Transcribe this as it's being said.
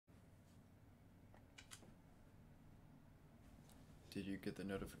Did you get the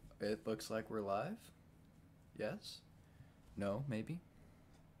It looks like we're live? Yes? No, maybe?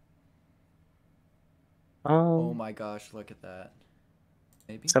 Oh Um, my gosh, look at that.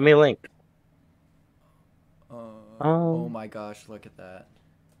 Maybe? Send me a link. Oh Um, my gosh, look at that.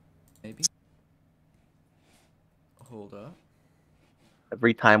 Maybe? Hold up.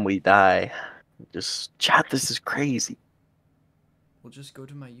 every time we die, just chat. This is crazy. We'll just go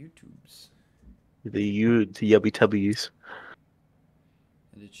to my YouTubes. The Yubby Tubbies.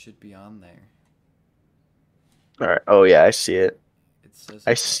 And it should be on there. All right. Oh yeah, I see it. It says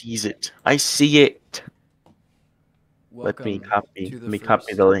I it. sees it. I see it. Welcome to Let the me copy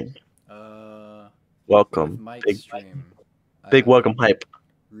first the link. uh with Welcome. Mike Big stream. I big haven't welcome hype.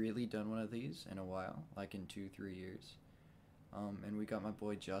 really done one of these in a while, like in 2, 3 years. And we got my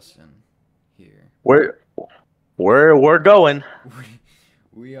boy Justin here. We're we're going.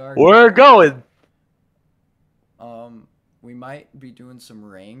 We are We're going. going. Um, we might be doing some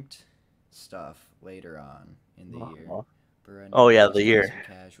ranked stuff later on in the year, but right now Oh we're yeah, just the doing year.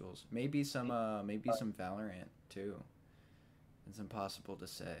 some casuals. Maybe some Valorant too. It's impossible to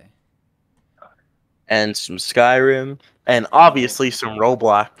say. And some Skyrim, and Oh, obviously some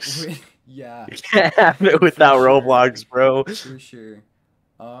Roblox. yeah, You can't have it for without sure, Roblox, bro. for sure.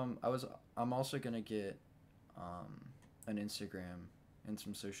 Um, I was. I'm also gonna get an Instagram and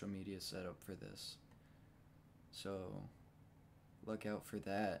some social media set up for this. So look out for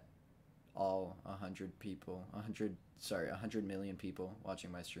that. All 100 people, 100 million people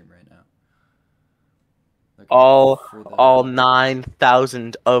watching my stream right now. Look out all for all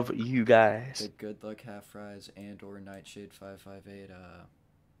 9,000 of you the guys. Good Luck Half Fries and or Nightshade 558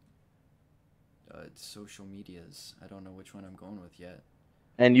 social medias. I don't know which one I'm going with yet.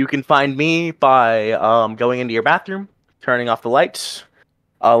 And you can find me by going into your bathroom, turning off the lights,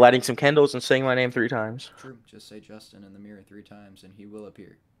 lighting some candles, and saying my name 3 times. True, just say Justin in the mirror 3 times and he will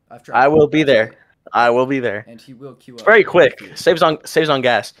appear. I've tried I it. will be I've tried there. it. I will be there. And he will queue It's up very with quick. you. Saves on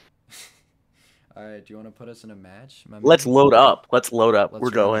gas. All right, do you want to put us in a match, my Let's man? load up. Let's load up. We're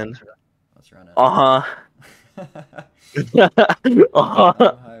Let's run it. going. Let's run it. Uh huh.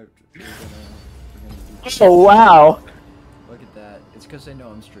 I'm hyped. We're gonna do Oh this. wow. Look at that. It's because they know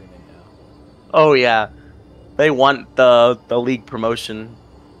I'm streaming now. Oh yeah. They want the league promotion.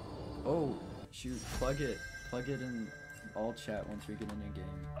 Oh, shoot. Plug it. Plug it in all chat once we get in a game.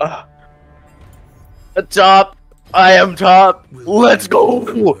 Uh, Top. I am top. Let's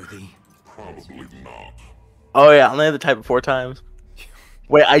go. Oh yeah, I only had to type it 4 times.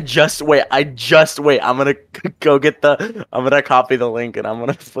 Wait, I'm gonna go get the. I'm gonna copy the link and I'm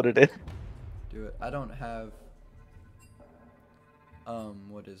gonna put it in. Do it. I don't have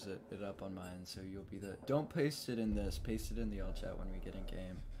what is it up on mine, so you'll be the don't paste it in this, paste it in the all chat when we get in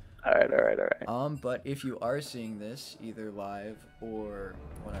game. All right. But if you are seeing this either live or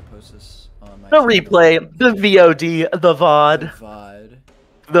when I post this on my The channel, replay, the VOD, the the VOD, VOD,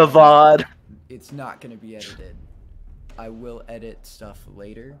 the VOD. it's not gonna be edited. I will edit stuff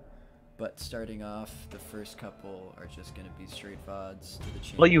later, but starting off, the first couple are just gonna be straight VODs to the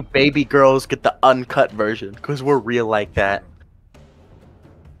channel. Well, you baby girls get the uncut version, cause we're real like that.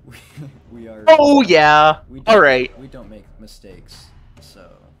 We are. Oh yeah. All right. We don't make mistakes, so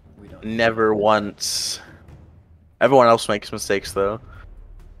we don't. Never once. Everyone else makes mistakes though.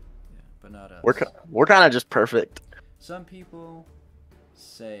 Yeah, but not us. We're kind of just perfect. Some people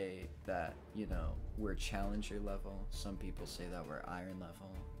say that we're challenger level. Some people say that we're iron level.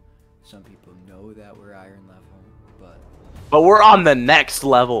 Some people know that we're iron level, but we're on the next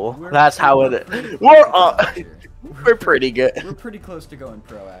level. That's how it is. We're pretty good. We're pretty close to going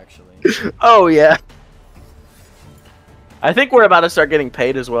pro, actually. Oh yeah. I think we're about to start getting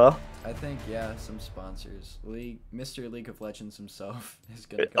paid as well. I think yeah, some sponsors. Mr. League of Legends himself is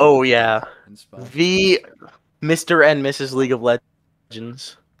gonna come. Oh yeah. And sponsor The Mr. and Mrs. League of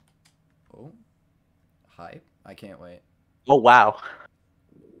Legends. Oh, hype! I can't wait. Oh wow.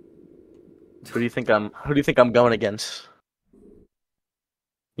 Who do you think I'm going against?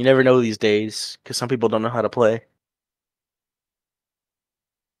 You never know these days, because some people don't know how to play.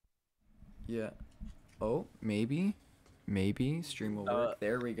 Yeah. Oh, maybe stream will work.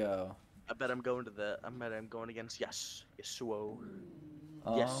 There we go. I bet I'm going against Yasuo.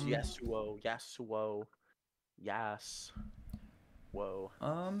 Yasuo. Yes. Whoa.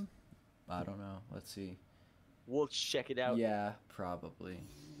 I don't know. Let's see. We'll check it out. Yeah, probably.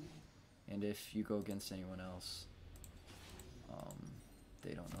 And if you go against anyone else,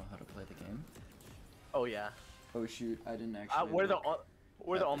 they don't know how to play the game. Oh yeah. Oh shoot! I didn't actually. We're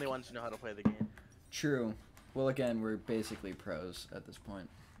the only ones who know how to play the game. True. Well, again, we're basically pros at this point.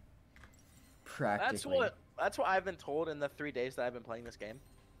 practically. That's what I've been told in the 3 days that I've been playing this game.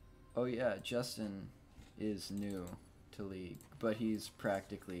 Oh yeah, Justin is new to League, but he's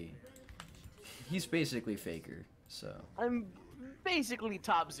basically Faker. So I'm basically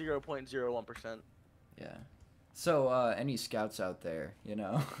top 0.01%. yeah. So any scouts out there, you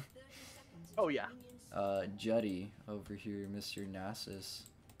know? Oh yeah. Jutty over here, Mr. Nasus.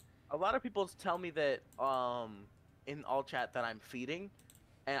 A lot of people tell me that in all chat that I'm feeding,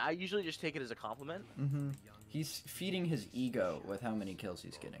 and I usually just take it as a compliment. He's feeding his ego with how many kills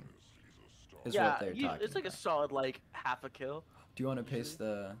he's getting. Is Yeah, what they're talking it's like about. a solid like half a kill. Do you want to paste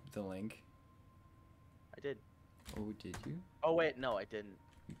the link? I did. Oh, did you? Oh wait, no, I didn't.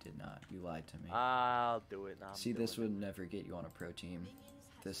 You did not. You lied to me. I'll do it now. See, this would never get you on a pro team.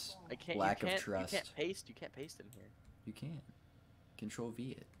 This I can't. lack You of can't, trust. You can't paste. You can't paste in here. You can. Control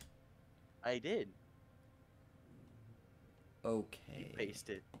V it. I did. Okay. You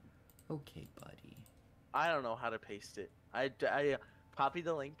pasted. Okay, buddy. I don't know how to paste it. I copied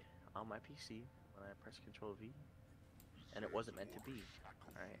the link on my PC when I pressed Control V, and it wasn't meant to be.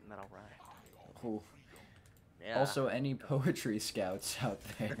 All right, and then I'll write. Oh. Yeah. Also, any poetry scouts out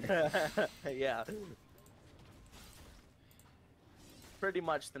there? Yeah. Pretty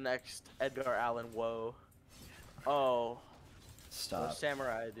much the next Edgar Allan Woe. Oh. Stop. Or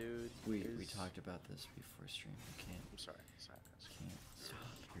Samurai, dude. We talked about this before stream. You can't. I'm sorry. Can't stop.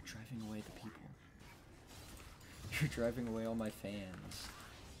 You're driving away the people. You're driving away all my fans.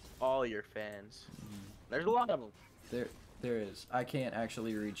 All your fans. There's a lot of them. There is. I can't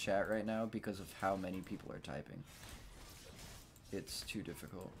actually read chat right now because of how many people are typing. It's too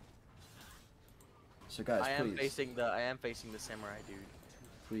difficult. So guys, I am please. I am facing the Samurai, dude.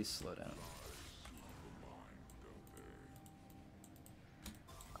 Please slow down.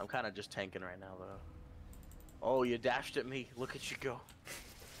 I'm kind of just tanking right now, though. Oh, you dashed at me. Look at you go.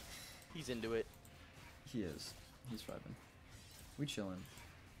 He's into it. He is. He's vibing. We chillin'.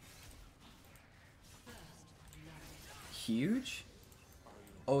 Huge?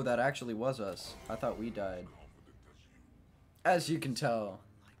 Oh, that actually was us. I thought we died. As you can tell,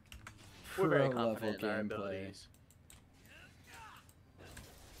 We're very pro level confident in our gameplay. abilities.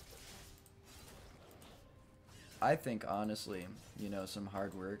 I think honestly, you know, some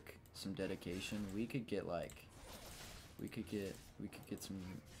hard work, some dedication, we could get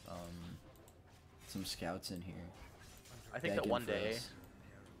some scouts in here. I think that begging one for day. us.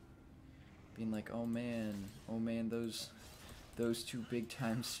 Being like, oh man, those two big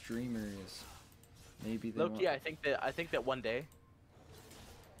time streamers. Maybe they Low key, I think that one day.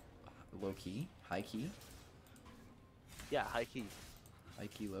 Low key? High key? Yeah, high key. High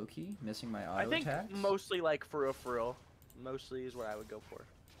key, low key? Missing my auto I think attacks? mostly like for real. Mostly is what I would go for.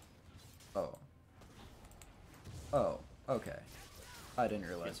 Oh. Oh, okay. I didn't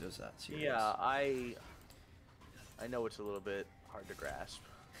realize it was that serious. Yeah, I know it's a little bit hard to grasp.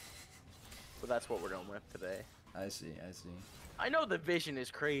 But that's what we're going with today. I see. I know the vision is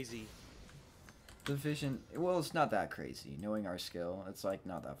crazy. The vision, well, it's not that crazy. Knowing our skill, it's like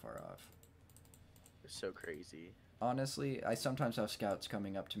not that far off. It's so crazy. Honestly, I sometimes have scouts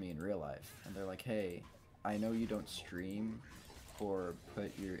coming up to me in real life, and they're like, hey, I know you don't stream or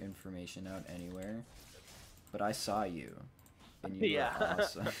put your information out anywhere, but I saw you, and you are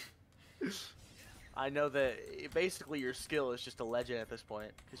awesome. I know that basically your skill is just a legend at this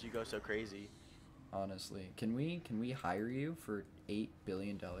point, because you go so crazy. Honestly, can we hire you for $8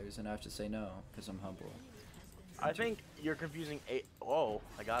 billion? And I have to say no, because I'm humble. I think you're confusing eight. Oh,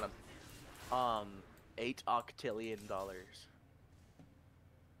 I got him. $8 octillion.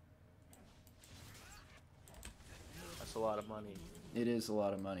 That's a lot of money. It is a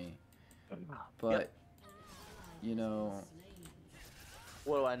lot of money, but you know,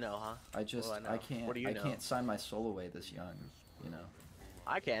 what do I know, huh? I can't sign my soul away this young, you know.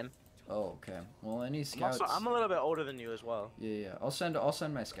 I can. Oh, okay. Well, any scouts? I'm a little bit older than you as well. Yeah. I'll send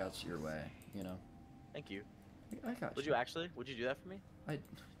my scouts your way. You know. Thank you. I got you. Would you actually? Would you do that for me?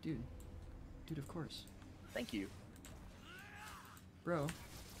 Dude, of course. Thank you. Bro. Of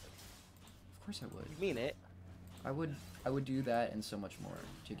course I would. You mean it? I would do that and so much more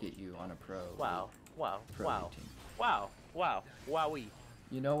to get you on a pro. Wow. Pro Wow. team. Wow. Wowee.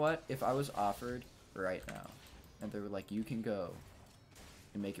 You know what? If I was offered right now, and they were like, you can go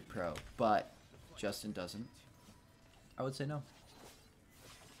and make it pro, but Justin doesn't, I would say no.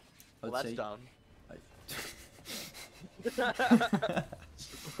 Well, that's dumb.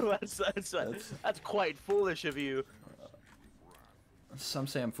 That's quite foolish of you. Some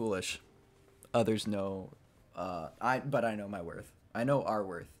say I'm foolish. Others know, but I know my worth. I know our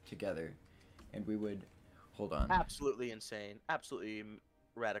worth together, and we would, hold on. Absolutely insane. Absolutely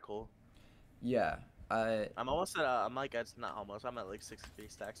radical. Yeah, I'm almost at. I'm like it's not almost. I'm at like 63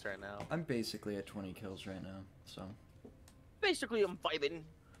 stacks right now. I'm basically at 20 kills right now. So Basically, I'm vibing.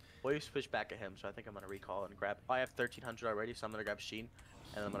 Well, you switch back at him, so I think I'm gonna recall and grab. I have 1300 already, so I'm gonna grab Sheen,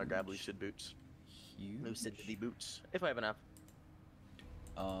 and I'm gonna grab Lucid boots. Lucid huge. the boots, if I have enough.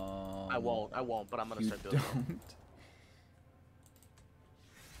 Um, I won't, but I'm gonna you start building it. don't.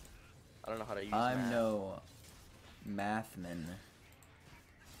 I don't know how to use I'm math. no mathman,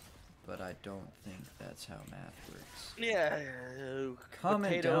 but I don't think that's how math works. Yeah.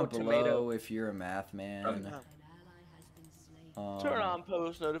 Comment Potato, down below tomato. if you're a math man. Turn on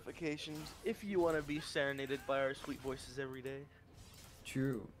post notifications if you want to be serenaded by our sweet voices every day.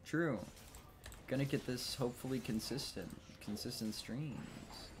 True, true. Gonna get this hopefully consistent streams.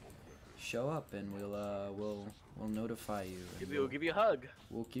 Show up and we'll notify you. And We'll give you a hug.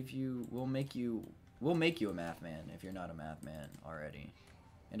 We'll make you a math man if you're not a math man already.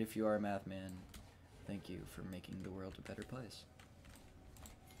 And if you are a math man, thank you for making the world a better place.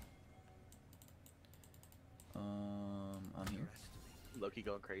 I'm here. Loki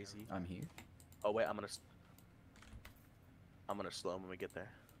going crazy. I'm here. Oh wait, I'm gonna slow him when we get there.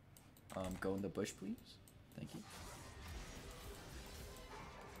 Go in the bush, please. Thank you.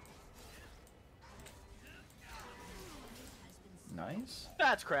 Nice.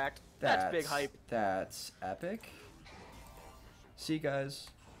 That's cracked. That's big hype. That's epic. See, guys,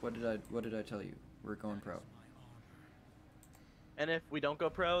 what did I tell you? We're going pro. And if we don't go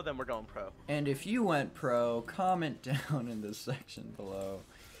pro, then we're going pro. And if you went pro, comment down in the section below.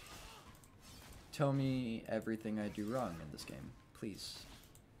 Tell me everything I do wrong in this game, please.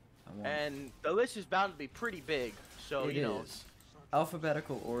 I want And the list is bound to be pretty big, so it you know. is.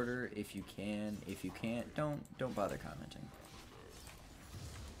 Alphabetical order if you can. If you can't, don't bother commenting.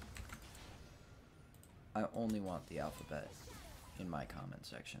 I only want the alphabet in my comment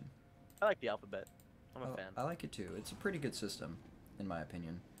section. I like the alphabet. I'm a fan. I like it too. It's a pretty good system, in my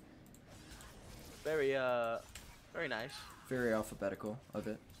opinion. Very very nice. Very alphabetical of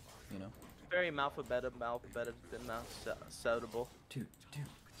it, you know. Very malphabetable. Dude.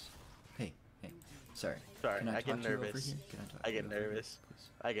 Hey. Sorry. Sorry, Can I I get talk to you over nervous. here? Can I talk I to you get over here, nervous. please?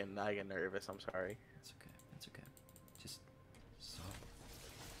 I get nervous. I'm sorry. It's okay. It's okay. Just stop.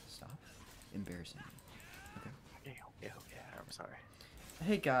 Stop embarrassing me. Okay. Yeah, I'm sorry.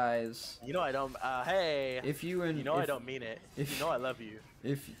 Hey guys. You know I don't. Hey. If you I don't mean it. if- You know I love you.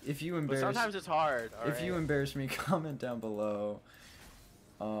 If you But embarrass sometimes it's hard. if you embarrass me, comment down below.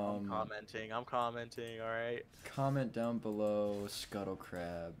 I'm commenting. All right. Comment down below Scuttle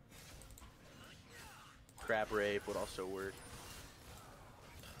Crab. Crab rave would also work.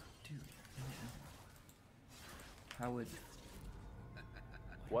 Dude. How would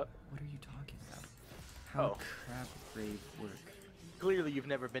What? What are you talking about? How would crab rave work? Clearly, you've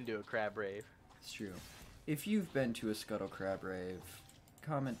never been to a crab rave. It's true. If you've been to a Scuttle Crab rave,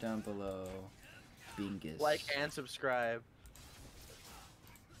 comment down below. Bingus. Like and subscribe.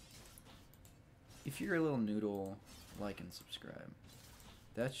 If you're a little noodle, like and subscribe.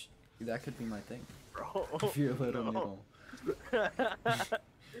 That could be my thing. Bro. If you're a little noodle.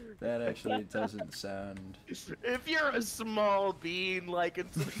 That actually doesn't sound. If you're a small bean, like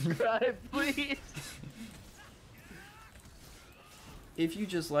and subscribe, please. If you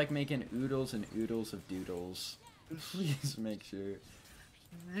just like making oodles and oodles of doodles, please make sure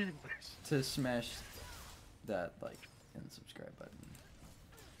to smash that like and subscribe button.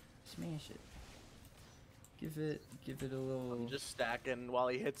 Smash it. Give it a little. I'm just stacking while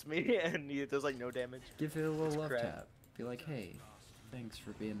he hits me, and he does like no damage. Give it a little It's love crap. tap. Be like, hey, thanks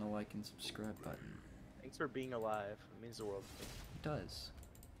for being the like and subscribe button. Thanks for being alive. It means the world to me. It does.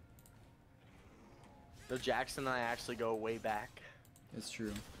 So Jackson and I actually go way back. It's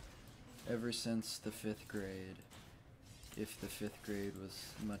true. Ever since the 5th grade, if the 5th grade was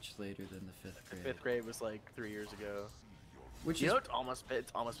much later than the 5th grade. Fifth grade was like 3 years ago. Which You is know, it's almost been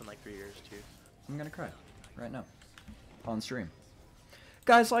like 3 years too. I'm gonna cry right now on stream.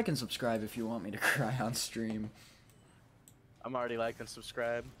 Guys, like and subscribe if you want me to cry on stream. I'm already liked and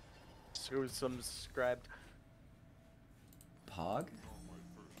subscribed. Subscribed. Pog?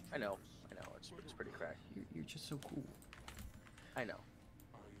 I know. It's pretty cracked. You're just so cool. I know.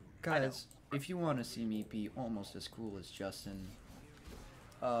 Guys, if you want to see me be almost as cool as Justin,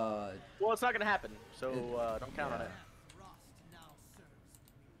 Well, it's not gonna happen, so don't count on it.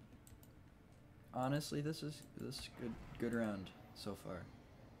 Honestly, this is good round so far.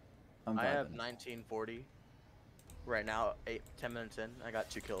 I have vibing. 1940. Right now, 10 minutes in, I got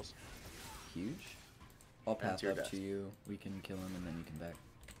 2 kills. Huge. I'll That's path your up death. to you. We can kill him and then you can back.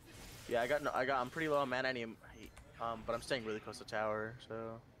 Yeah, I'm pretty low on mana, but I'm staying really close to tower,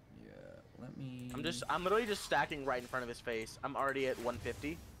 so. Yeah. let me... I'm literally just stacking right in front of his face. I'm already at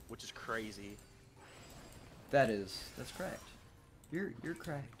 150, which is crazy. That's cracked. You're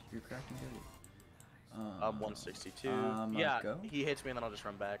cracked. You're cracked and good. 162. Yeah, go. He hits me and then I'll just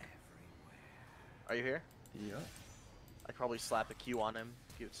run back. Are you here? Yep. I'd probably slap a Q on him,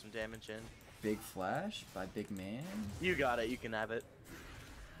 give it some damage in. Big flash by big man. You got it. You can have it.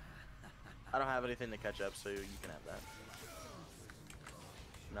 I don't have anything to catch up, so you can have that.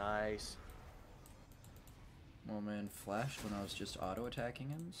 Nice. Well, man, flashed when I was just auto attacking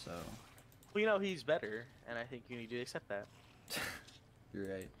him, so. Well, you know he's better, and I think you need to accept that. You're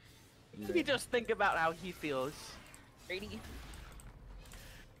right. You just think about how he feels. Brady.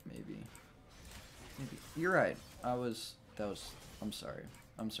 Maybe. You're right. I'm sorry.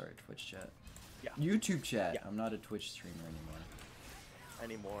 I'm sorry, Twitch chat. Yeah. YouTube chat. Yeah. I'm not a Twitch streamer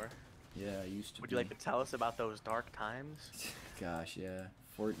anymore. Yeah, I used to Would be. you like to tell us about those dark times? Gosh, yeah.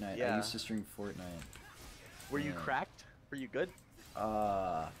 Fortnite. Yeah. I used to stream Fortnite. Were you cracked? Were you good?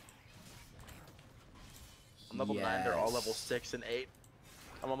 I'm level 9, they're all level 6 and 8.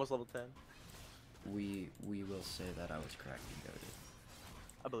 I'm almost level 10. We will say that I was cracked and goated.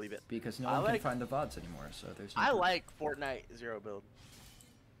 I believe it. Because no one can find the VODs anymore, so there's no I proof. like Fortnite Zero build.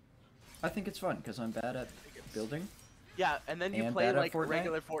 I think it's fun, because I'm bad at building. Yeah, and then you And play bad at like Fortnite?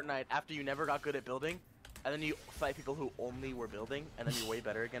 regular Fortnite after you never got good at building, and then you fight people who only were building, and then you're way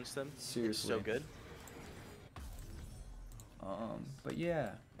better against them. Seriously. It's so good. But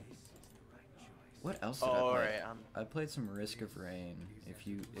yeah. What else did I play? Alright, I played some Risk of Rain. If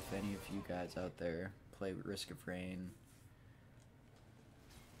any of you guys out there play Risk of Rain,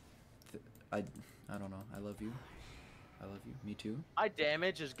 I don't know. I love you. I love you. Me too. my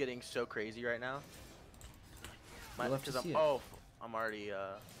damage is getting so crazy right now. You'll have to see it. I'm already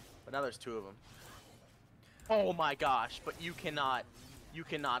but now there's 2 of them. Oh my gosh, but you cannot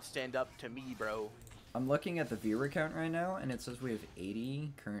stand up to me, bro. I'm looking at the viewer count right now, and it says we have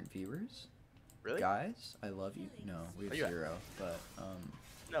 80 current viewers. Really? Guys, I love you. No, we have 0, but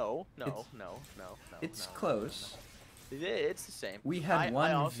No. it's close. It's the same. We had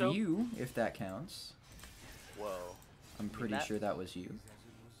one view, if that counts. Whoa. I'm pretty sure that was you.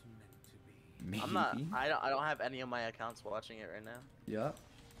 Maybe. I don't have any of my accounts watching it right now. Yep.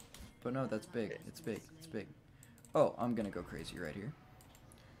 But no, that's big. It's big. It's big. Oh, I'm gonna go crazy right here.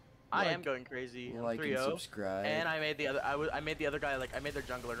 I am going crazy. Like and subscribe. And I made the other I made the other guy I made their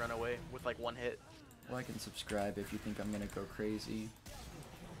jungler run away with like 1 hit. Like and subscribe if you think I'm gonna go crazy.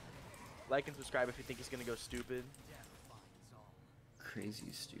 Like and subscribe if you think he's gonna go stupid.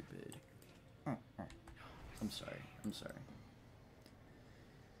 Crazy stupid. I'm sorry. I'm sorry.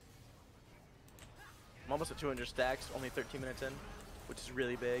 I'm almost at 200 stacks, only 13 minutes in, which is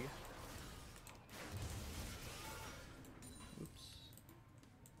really big. Oops.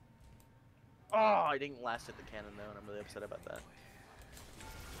 Oh, I didn't last hit the cannon though, and I'm really upset about that.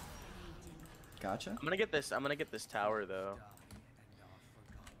 Gotcha. I'm gonna get this tower though.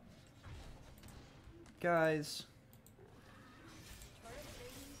 Guys.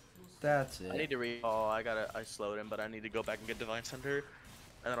 That's it. I need to I slowed him, but I need to go back and get Divine Center,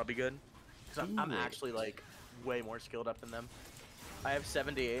 and then I'll be good. Cause I'm actually like way more skilled up than them. I have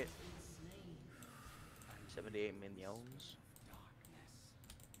 78 minions.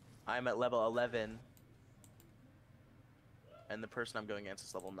 I'm at level 11, and the person I'm going against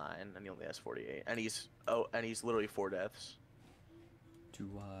is level 9, and he only has 48, and he's literally 4 deaths. Do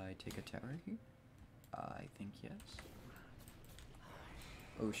I take a tower here? I think yes.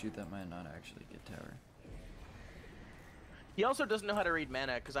 Oh shoot, that might not actually get tower. He also doesn't know how to read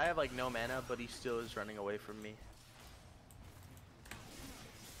mana, because I have like no mana, but he still is running away from me.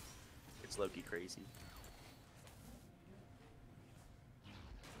 It's low-key crazy.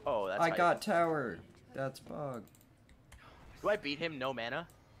 Oh, that's I got tower. That's bug. Do I beat him no mana?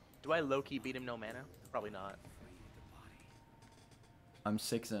 Do I low-key beat him no mana? Probably not. I'm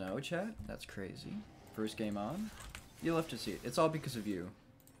 6-0, chat. That's crazy. First game on. You'll have to see it. It's all because of you.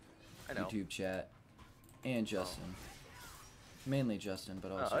 I know. YouTube chat. And Justin. Mainly Justin,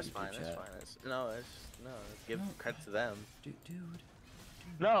 but also that's YouTube fine, chat. that's fine. Give credit to them. Dude.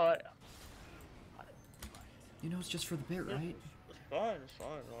 No, You know it's just for the bit, right? It's fine.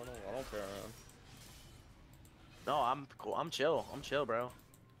 I don't care, man. No, I'm cool. I'm chill, bro.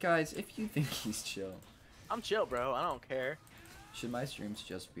 Guys, if you think he's chill. I'm chill, bro. I don't care. Should my streams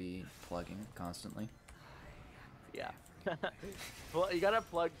just be plugging constantly? Yeah. Well, you gotta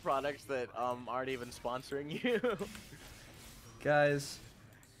plug products that aren't even sponsoring you. Guys,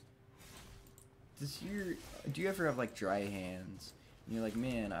 do you ever have like dry hands? And you're like,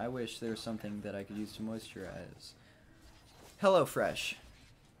 man, I wish there was something that I could use to moisturize. HelloFresh.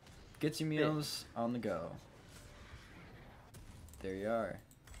 Get your meals on the go. There you are.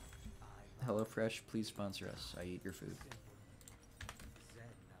 HelloFresh, please sponsor us. I eat your food.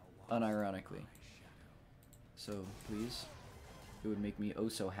 Unironically. So, please, it would make me oh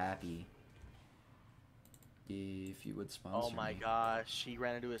so happy if you would sponsor Oh my me. gosh, he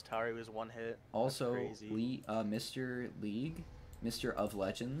ran into his tower. He was one hit. Also, That's crazy. Mr. League, Mr. of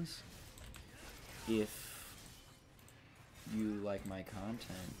Legends, if you like my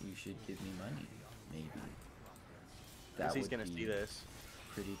content, you should give me money, maybe. That He's would gonna be see this.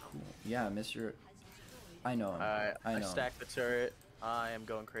 pretty cool. Yeah, Mr. I know him. Alright, I know him. stacked the turret. I am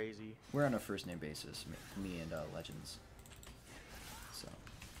going crazy. We're on a first name basis, me and Legends. So,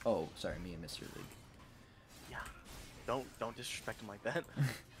 oh, sorry, me and Mr. League. Yeah. Don't disrespect him like that.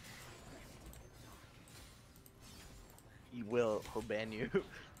 He will. He'll ban you.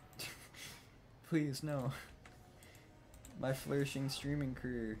 Please, no. My flourishing streaming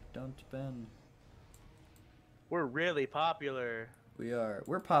career, don't ban. We're really popular. We are.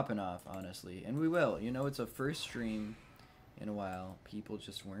 We're popping off, honestly, and we will. You know, it's a first stream in a while. People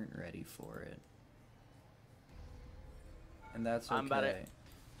just weren't ready for it, and that's okay. I'm about it.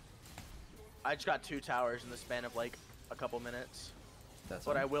 I just got 2 towers in the span of like a couple minutes. That's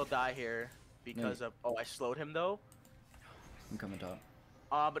But all. I will die here because of. Oh, I slowed him though. I'm coming top.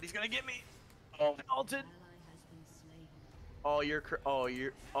 But he's gonna get me. Oh, I ulted. Oh,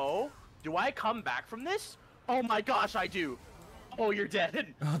 Oh, do I come back from this? Oh my gosh, I do. Oh, you're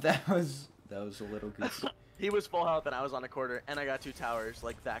dead. Oh, that was a little goofy. He was full health and I was on a quarter, and I got 2 towers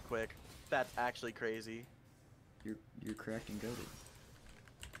like that quick. That's actually crazy. You're cracked and goated.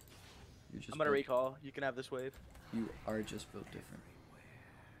 You're just I'm gonna built- recall. You can have this wave. You are just built different.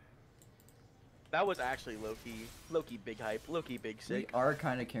 That was actually low-key big hype, low-key big We sick. are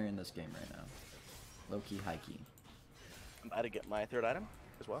kind of carrying this game right now. Low key, high key. I'm about to get my 3rd item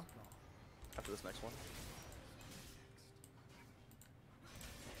as well after this next one.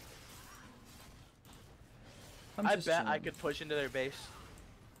 I bet I could push into their base.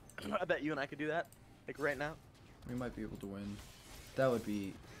 I bet you and I could do that, like right now. We might be able to win. That would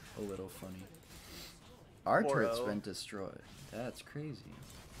be a little funny. Our turret's 4-0. been destroyed. That's crazy.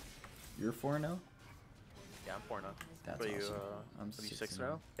 You're 4-0? Yeah, I'm 4-0. That's What are you, awesome. I'm what are you 6-0.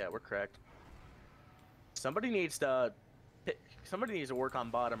 6-0? Yeah, we're correct. Somebody needs to work on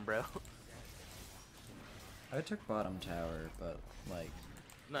bottom, bro. I took bottom tower, but like.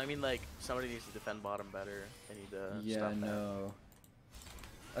 No, I mean like somebody needs to defend bottom better. They need to Yeah, stop that. no.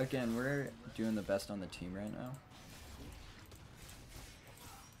 Again, we're doing the best on the team right now.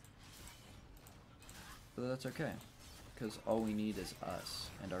 But that's okay. Because all we need is us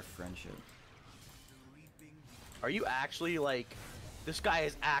and our friendship. Are you actually like, this guy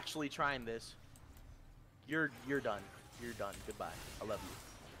is actually trying this? You're done. You're done. Goodbye. I love you.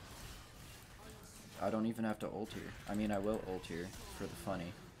 I don't even have to ult here. I mean, I will ult here for the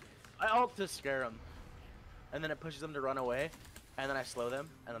funny. I ult to scare him, and then it pushes them to run away, and then I slow them,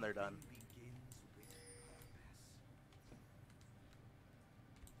 and then they're done.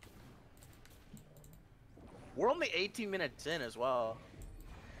 We're only 18 minutes in as well,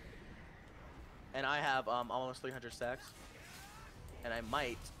 and I have almost 300 stacks, and I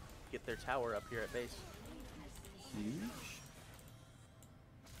might get their tower up here at base. Huge.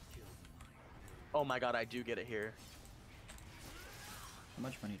 Oh my god, I do get it here. How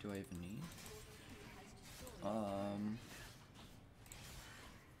much money do I even need?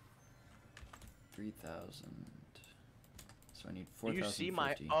 3,000. So I need 4,050. Do you see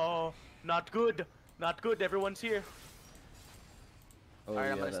my? Oh, not good. Not good. Everyone's here. Oh, Alright,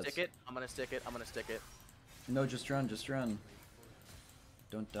 yeah, I'm gonna that's- stick it. I'm gonna stick it. I'm gonna stick it. No, just run, just run.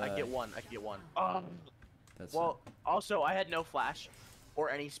 Don't die. I get one. I can get one. That's Well, also I had no flash, or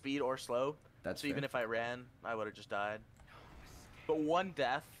any speed or slow. That's so even fair. if I ran, I would have just died. But 1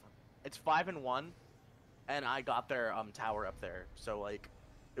 death. It's 5-1, and I got their tower up there. So like,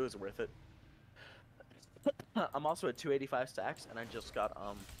 it was worth it. I'm also at 285 stacks, and I just got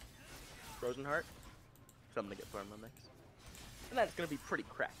Frozen Heart. So I'm gonna get Thorn mix. And that's gonna be pretty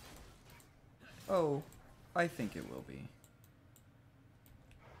cracked. Oh, I think it will be.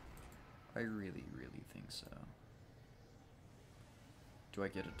 I really, really think so. Do I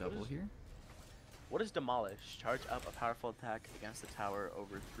get a double here? What is Demolish? Charge up a powerful attack against the tower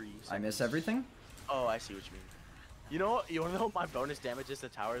over 3 seconds. I miss everything? Oh, I see what you mean. You know what? You wanna know what my bonus damage is to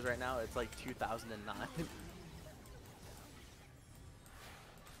towers right now? It's like 2009.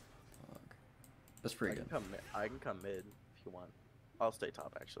 Fuck. That's pretty good. I can come mid if you want. I'll stay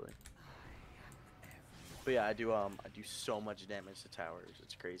top actually. But yeah, I do so much damage to towers.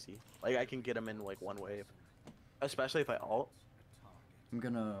 It's crazy. Like I can get them in like 1 wave, especially if I ult. I'm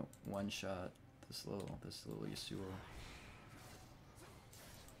gonna one-shot this little Yasuo.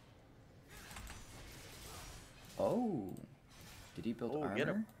 Oh, did he build armor? Get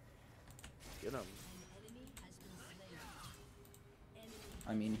him. Get him.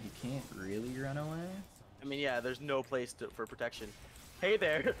 I mean, he can't really run away. I mean, yeah, there's no place for protection. Hey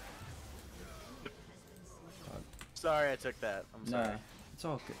there. Sorry I took that. I'm sorry. Nah, it's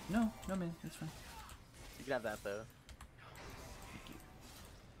all good. No, man, it's fine. You can have that though.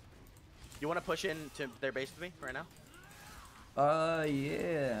 You want to push into their base with me right now?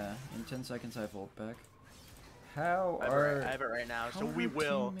 Yeah. In 10 seconds, I have ult back. I have it right now, so we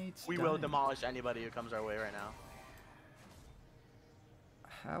will demolish anybody who comes our way right now.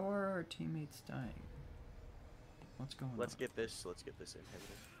 How are our teammates dying? What's going on? Let's get this inhibited.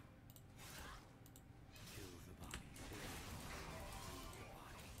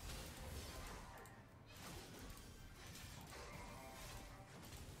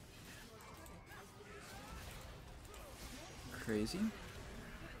 Crazy.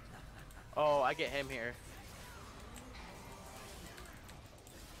 Oh, I get him here.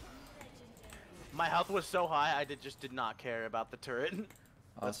 My health was so high, I just did not care about the turret.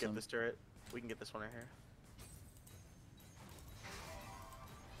 Let's get Awesome. this turret. We can get this one right here.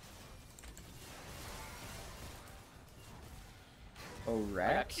 Oh, I got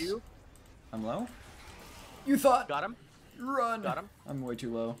rats. Q. I'm low. You thought. Got him. Run. Got him. I'm way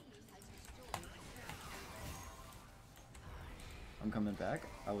too low. I'm coming back.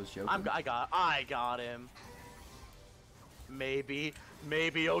 I was joking. I got him. Maybe.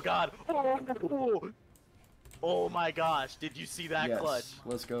 Oh god. Oh my gosh. Did you see that Yes. clutch?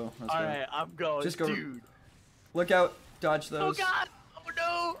 Let's go. Let's All go. right, I'm going. Just go. Dude. Look out. Dodge Oh those. god.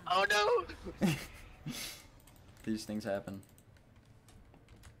 Oh no. These things happen.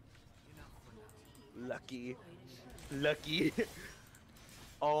 Lucky.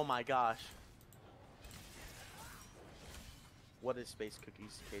 Oh my gosh. What is Space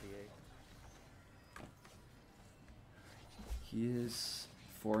Cookies KDA? He is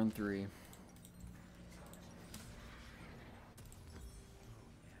 4-3.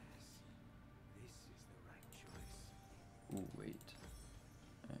 Ooh, wait.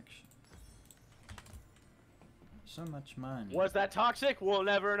 Action. So much money. Was that toxic? We'll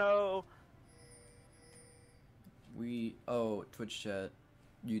never know. Twitch chat,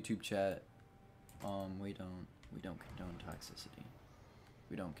 YouTube chat. We don't condone toxicity.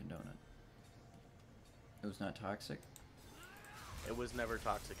 We don't condone it. It was not toxic. It was never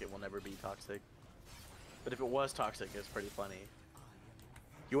toxic. It will never be toxic. But if it was toxic, it's pretty funny.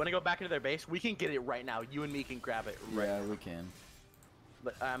 You want to go back into their base? We can get it right now. You and me can grab it right Yeah, now. we can.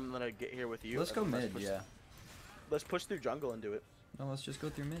 I'm gonna get here with you. Let's go mid, yeah. Let's push through jungle and do it. No, let's just go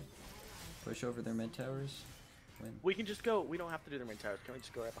through mid. Push over their mid towers. Win. We can just go. We don't have to do the main towers. Can we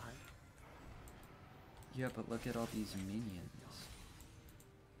just go right behind? Yeah, but look at all these minions.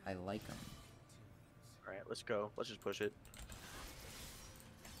 I like them. All right, let's go. Let's just push it.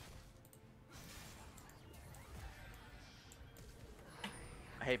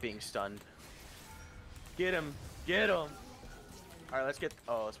 I hate being stunned. Get him! Get him! All right, let's get.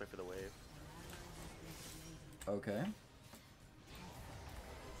 Oh, let's wait for the wave. Okay.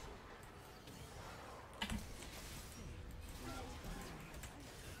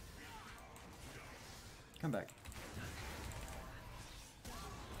 Come back.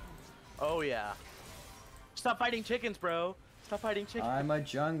 Oh yeah. Stop fighting chickens, bro. Stop fighting chickens. I'm a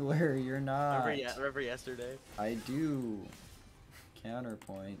jungler, you're not. Remember yesterday? I do.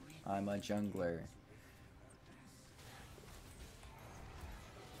 Counterpoint. I'm a jungler.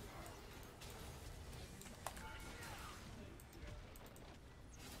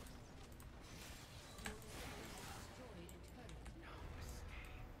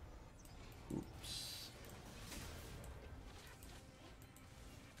 Oops.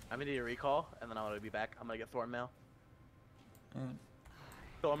 I'm gonna need a recall, and then I'm gonna be back. I'm gonna get Thornmail. Alright.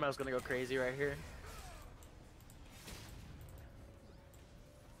 Thornmail's gonna go crazy right here.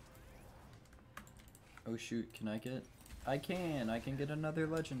 Oh shoot, can I get? I can get another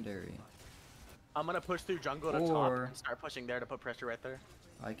legendary. I'm gonna push through jungle to top Or- and start pushing there to put pressure right there.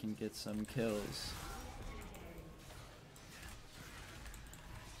 I can get some kills.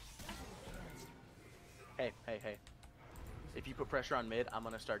 Hey. If you put pressure on mid, I'm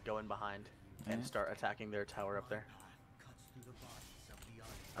gonna start going behind and Alright. start attacking their tower up there.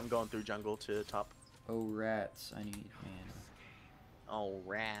 I'm going through jungle to top. Oh rats, I need mana. Oh,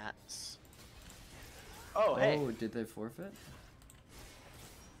 rats. Oh, hey. Oh, did they forfeit?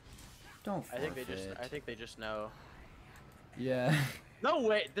 Don't I forfeit. think they just know. Yeah. No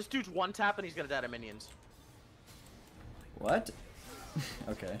way. This dude's one tap and he's gonna die to minions. What?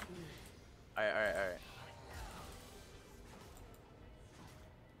 Okay. Alright.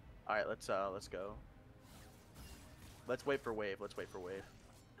 Alright, let's go. Let's wait for wave.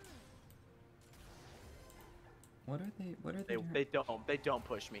 What are they? What are they? They don't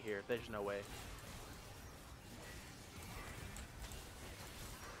push me here. There's no way.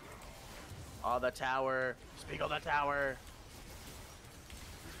 Oh, the tower. Speak on the tower.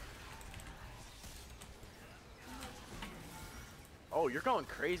 Oh, you're going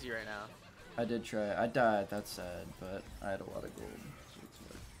crazy right now. I did try. I died. That's sad, but I had a lot of gold, so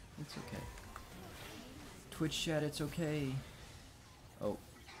it's okay. Twitch chat, it's okay. Oh,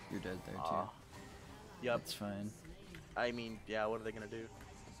 you're dead there too. Yep. It's fine. I mean, yeah. What are they gonna do?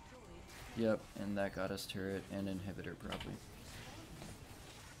 Yep, and that got us turret and inhibitor probably.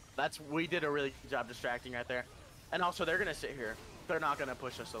 We did a really good job distracting right there. And also, they're gonna sit here. They're not gonna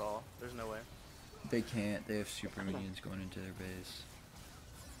push us at all. There's no way. They can't. They have super minions going into their base.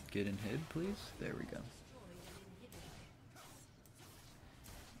 Get in hid, please. There we go.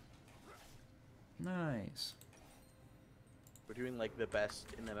 Nice. We're doing like the best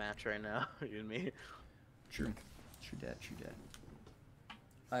in the match right now, you and me. True. True dat.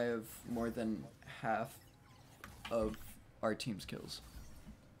 I have more than half of our team's kills.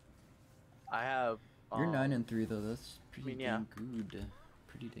 I have. You're 9 and 3 though. That's pretty yeah. dang good.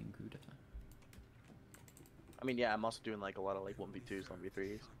 Pretty dang good. I mean, yeah. I'm also doing like a lot of like 1v2s,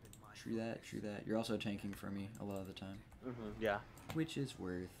 1v3s. True that. You're also tanking for me a lot of the time. Yeah. Which is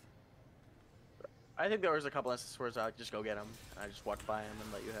worth. I think there was a couple instances where I just go get him. I just walked by him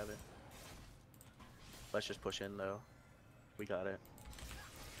and let you have it. Let's just push in though. We got it.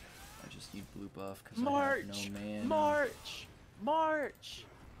 I just need blue buff because I have no mana. March.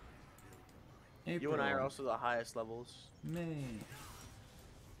 April. You and I are also the highest levels. May.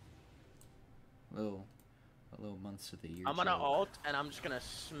 Little months of the year. I'm gonna ult and I'm just gonna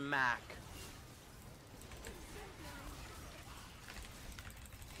smack.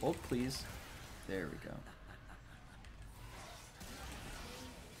 Ult, please. There we go.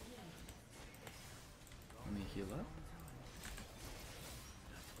 Let me heal up.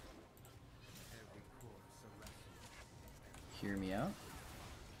 Hear me out.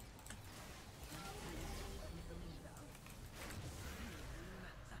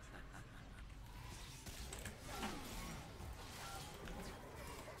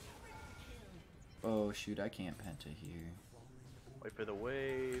 Oh shoot, I can't penta here. Wait for the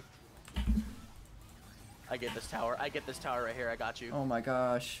wave. I get this tower right here. I got you. Oh my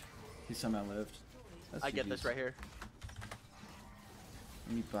gosh. He somehow lived. That's I get this right here.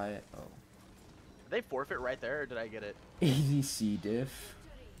 Let me buy it. Oh. Did they forfeit right there or did I get it? ADC diff.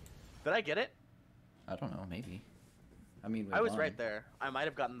 Did I get it? I don't know, maybe. I mean, I was right there. I might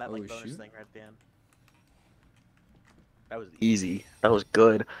have gotten that like Oh, bonus shoot. thing right at the end. That was easy. That was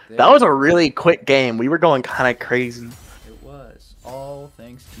good. That was a really quick game. We were going kind of crazy. It was. All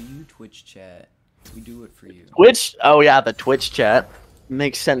thanks to you, Twitch chat. We do it for you. Twitch? Oh yeah, the Twitch chat.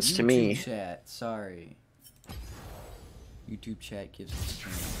 Makes sense to me. YouTube chat, sorry. YouTube chat gives us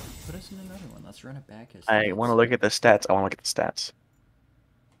strength. Put us in another one. Let's run it back. I want to look at the stats. Oh,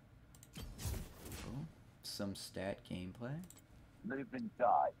 some stat gameplay. They've been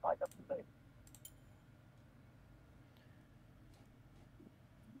died by the play.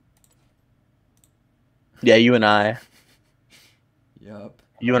 Yeah, you and I. Yup.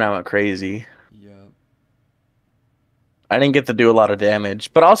 You and I went crazy. Yup. I didn't get to do a lot of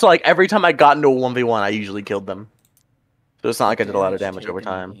damage, but also like every time I got into a 1v1, I usually killed them. So it's not like I did a lot of damage over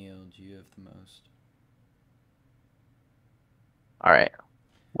time. Healed, you have the most. All right,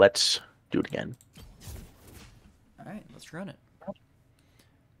 let's do it again. All right, let's run it.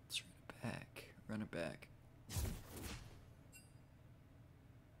 Let's run it back. Run it back.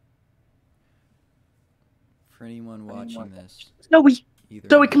 For anyone watching this, either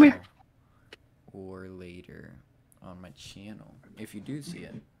Zoe, come here. or later on my channel, if you do see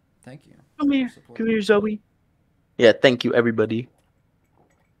it, thank you. Come here, Zoe. Yeah, thank you, everybody.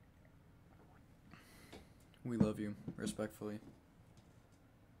 We love you, respectfully.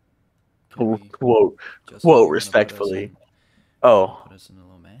 Quote, respectfully. Put us in a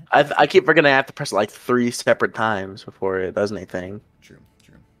little match. I keep forgetting I have to press it like 3 separate times before it does anything. True.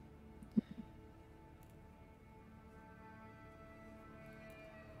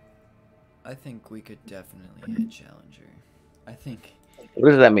 I think we could definitely hit Challenger. I think.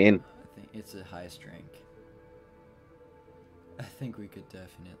 What does that mean? I think it's a highest rank. I think we could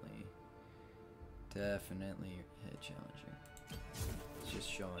definitely hit Challenger. It's just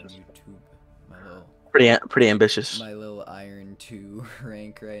showing YouTube my little. Pretty ambitious. My little Iron 2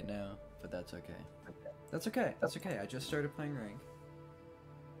 rank right now, but that's okay. That's okay. I just started playing rank.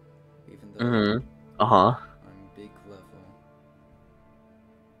 even though Mm-hmm. Uh-huh. I'm big level.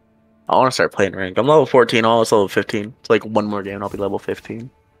 I want to start playing rank. I'm level 14, almost level 15. It's like one more game and I'll be level 15.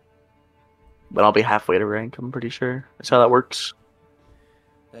 But I'll be halfway to rank, I'm pretty sure. That's how that works.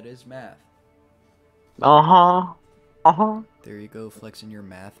 That is math. Uh-huh. Uh-huh. There you go, flexing your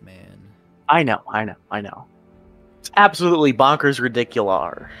math, man. I know, I know, I know. It's absolutely bonkers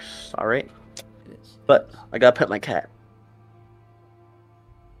ridiculous. Alright? It is. But I gotta pet my cat.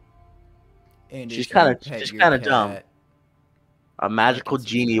 And She's if you kinda pet she's your kinda dumb. cat, A I magical can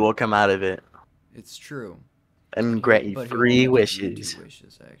genie subscribe. will come out of it It's true. and grant you But he'll 3 only give you wishes. 2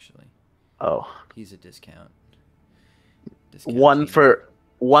 wishes, actually. Oh. He's a discount. Discount One genie. for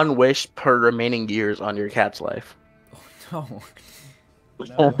 1 wish per remaining years on your cat's life. Oh,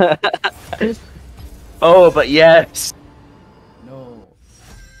 no. No. Oh, but yes. No.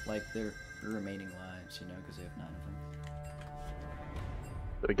 Like, their remaining lives, you know, because they have 9 of them.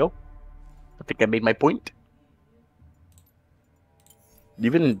 There we go. I think I made my point.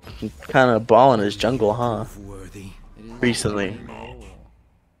 You've been kind of balling his jungle, huh? It is Recently.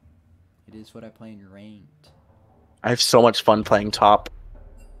 It is what I play in ranked. I have so much fun playing top.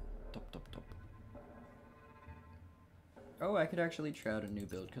 Top. Oh, I could actually try out a new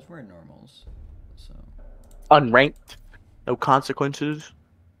build because we're in normals. So. Unranked. No consequences.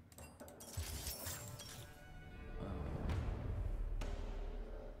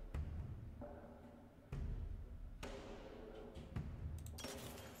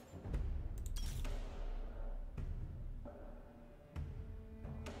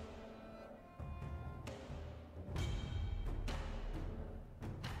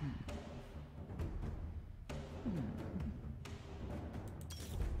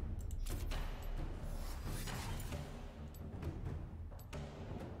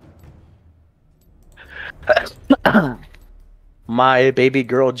 My baby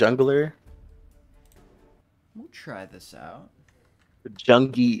girl jungler, We'll try this out.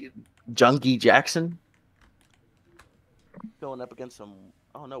 Jungie Jackson, going up against some.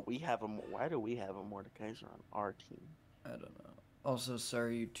 Oh no, we have him. Why do we have a Mordekaiser on our team? I don't know. Also,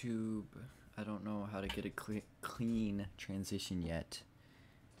 sorry, YouTube. I don't know how to get a clean transition yet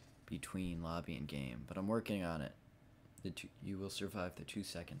between lobby and game, but I'm working on it. You will survive the 2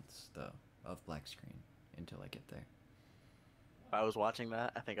 seconds, though, of black screen until I get there. If I was watching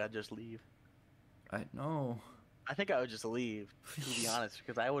that, I think I'd just leave. I know. I think I would just leave, to be honest,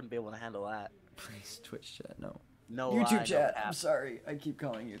 because I wouldn't be able to handle that. Please, Twitch chat, no. No YouTube lie, chat, no I'm sorry. I keep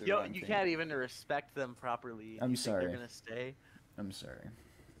calling you the Yo, wrong you thing. can't even respect them properly. I'm You think sorry. they're gonna stay? I'm sorry.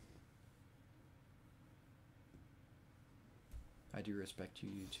 I do respect you,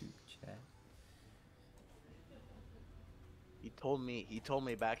 YouTube chat. He told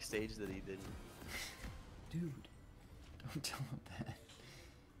me backstage that he didn't. Dude, don't tell him that.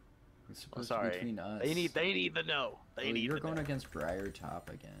 It's I'm supposed to be sorry. between us. They need the know. You're going against Briar top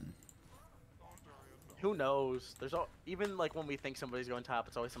again. Who knows? There's even like when we think somebody's going top,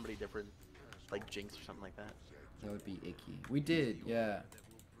 it's always somebody different, like Jinx or something like that. That would be icky. We did, yeah.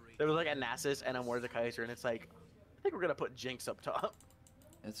 There was like a Nasus and a Mordekaiser, and it's like, I think we're gonna put Jinx up top.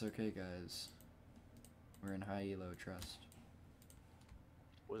 It's okay, guys. We're in high elo, trust.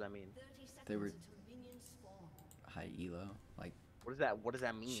 What does that mean? They were high elo, like What does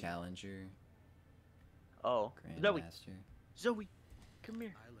that mean? challenger, Oh, grandmaster. Zoe, come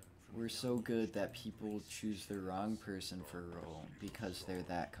here. We're so good that people choose the wrong person for a role because they're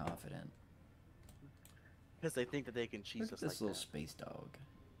that confident. Because they think that they can cheese Look at us this like little that. space dog.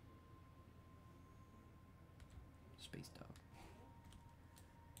 Space dog.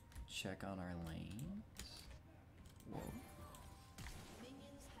 Check on our lanes. Whoa.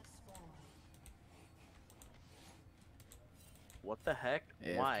 What the heck?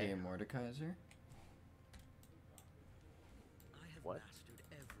 AFK Why? Mordekaiser. What?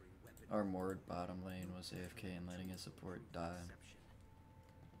 Our Mord bottom lane was AFK and letting his support die.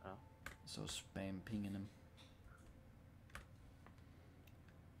 Oh. So spam pinging him.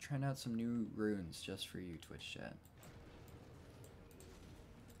 Trying out some new runes just for you, Twitch chat.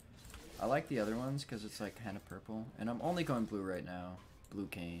 I like the other ones because it's like kind of purple. And I'm only going blue right now. Blue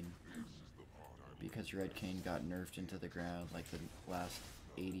Cane. Because Red Cane got nerfed into the ground like the last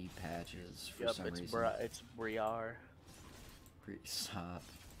 80 patches for some reason. It's Briar. Stop.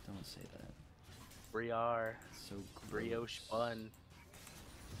 Don't say that. Briar. It's so gross. Brioche bun.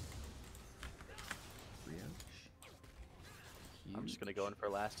 Brioche? I'm just gonna go in for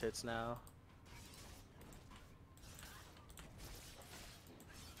last hits now.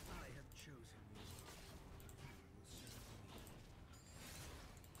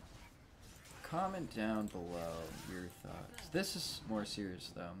 comment down below your thoughts. This is more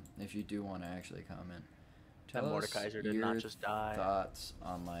serious though, if you do want to actually comment. That Tell us Mordekaiser did your not just die. thoughts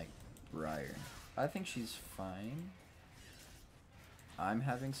on, like, Briar. I think she's fine. I'm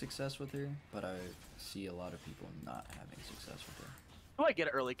having success with her, but I see a lot of people not having success with her. Do I get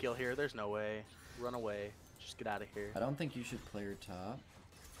an early kill here? There's no way. Run away. Just get out of here. I don't think you should play her top.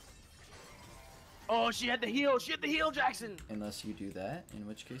 Oh, she had the heal. She had the heal, Jackson. Unless you do that, in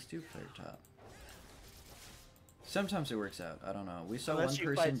which case do play her top. Sometimes it works out. I don't know. We saw Unless one you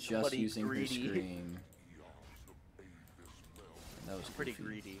person fight just somebody using greedy. her scream. That was Pretty goofy.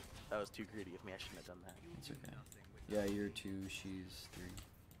 greedy. That was too greedy of me. I shouldn't have done that. It's okay. Yeah, you're 2, she's 3.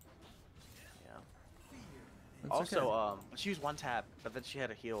 Yeah. That's Also, okay. she was one tap, but then she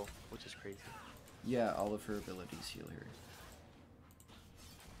had a heal, which is crazy. Yeah, all of her abilities heal her.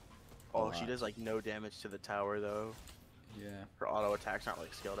 Oh, she does like no damage to the tower though. Yeah. Her auto attacks aren't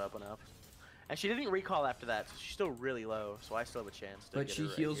like scaled up enough. And she didn't recall after that, so she's still really low, so I still have a chance to But get she her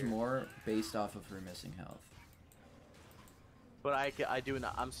right heals here. more based off of her missing health. But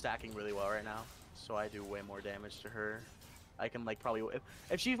I'm stacking really well right now, so I do way more damage to her. I can like probably,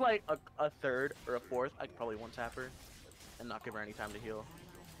 if she's like a third or a fourth, I could probably one tap her and not give her any time to heal.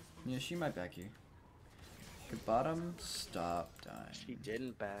 Yeah, she might back you. The bottom, stop dying. She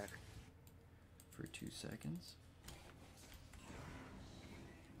didn't back. For 2 seconds.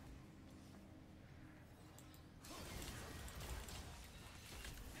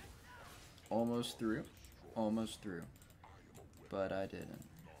 Almost through. Almost through. But I didn't.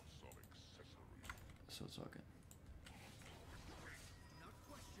 So it's all good.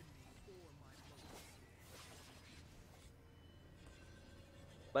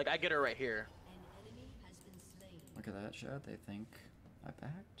 Like, I get her right here. Look at that shot. They think I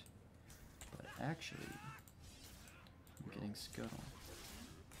backed. But actually, I'm getting scuttle.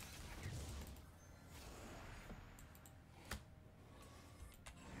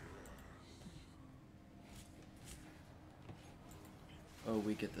 Oh,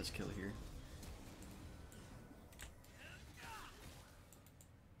 we get this kill here.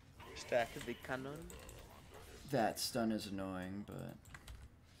 Stack the cannon. That stun is annoying, but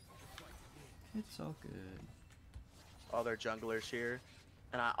it's all good. All their junglers here.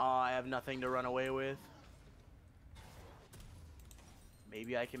 And I have nothing to run away with.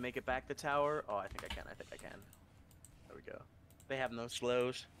 Maybe I can make it back the tower. Oh, I think I can. I think I can. There we go. They have no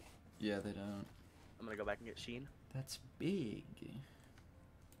slows. Yeah, they don't. I'm gonna go back and get Sheen. That's big.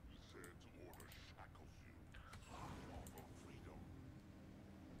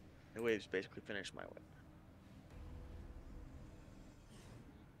 The waves basically finished my win.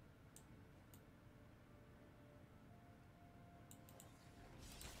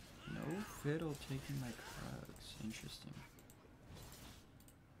 No fiddle taking my Krugs. Interesting.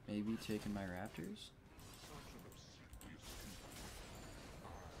 Maybe taking my Raptors?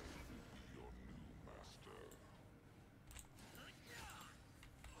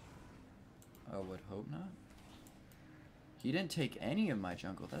 I would hope not. He didn't take any of my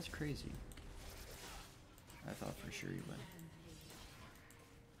jungle. That's crazy. I thought for sure he would.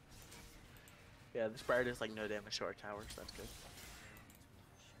 Yeah, this Briar does like no damage to our towers. That's good.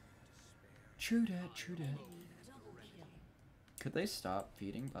 True dat, true dat. Could they stop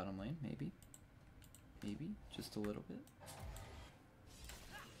feeding bottom lane? Maybe. Maybe. Just a little bit.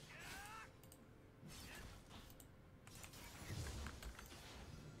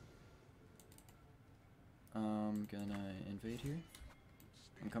 I'm gonna invade here.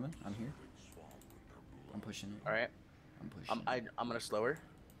 I'm coming. I'm here. I'm pushing it. All right. I'm pushing. I'm gonna slow her.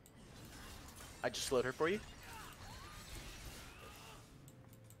 I just slowed her for you.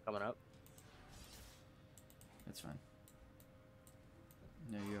 Coming up. It's fine.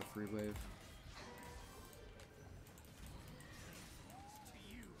 Now you have free wave.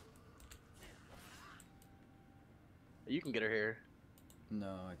 You can get her here.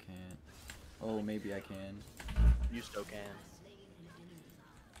 No, I can't. Oh, maybe I can. You still can.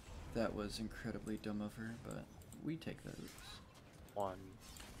 That was incredibly dumb of her, but we take those. 1,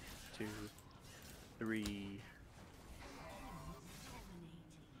 2, 3.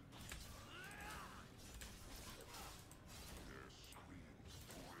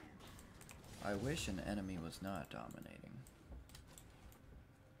 I wish an enemy was not dominating.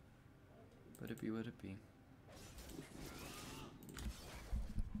 But it be what it be.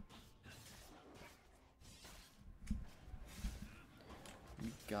 We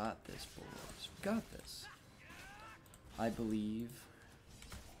got this, boys. We got this. I believe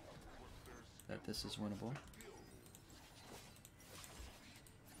that this is winnable.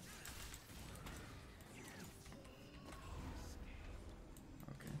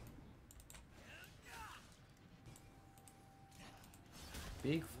 Okay.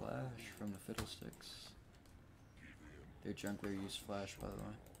 Take flash from the Fiddlesticks. Their jungler used flash, by the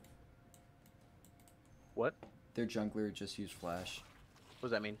way. What? Their jungler just used flash. What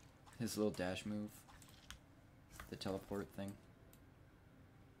does that mean? His little dash move. The teleport thing.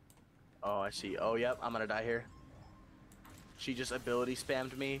 Oh, I see. Oh, yep, I'm gonna die here. She just ability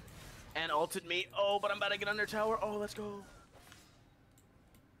spammed me and ulted me. Oh, but I'm about to get under tower. Oh, let's go.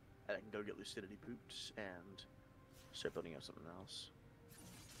 And I can go get lucidity boots and start building up something else.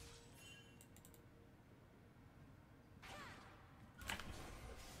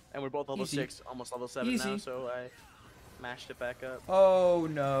 And we're both level Easy. 6, almost level 7 Easy. now, so I mashed it back up. Oh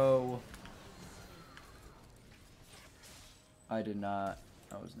no. I did not.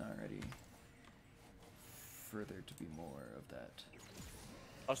 I was not ready for there to be more of that.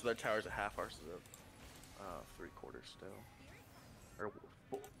 Also, their tower's a half, ours is a 3/4 still.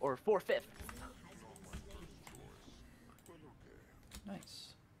 Or 4/5.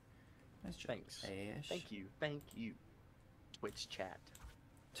 Nice. Nice job. Thanks. Ash. Thank you. Thank you. Twitch chat.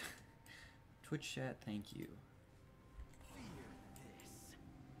 Twitch chat, thank you.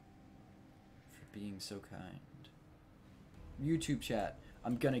 For being so kind. YouTube chat,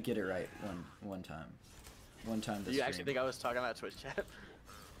 I'm gonna get it right one time. One time this Do you actually stream. think I was talking about Twitch chat?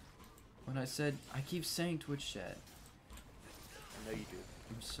 When I said, I keep saying Twitch chat. I know you do.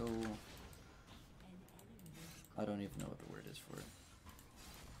 I'm so... I don't even know what the word is for it.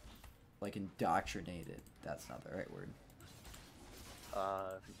 Like indoctrinated. That's not the right word.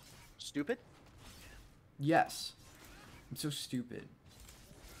 Stupid? Yes. I'm so stupid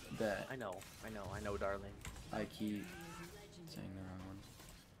that I know, darling. I keep saying the wrong one.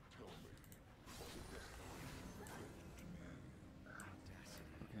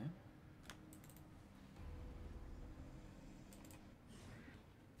 Okay.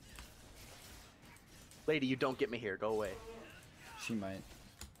 Lady, you don't get me here. Go away. She might.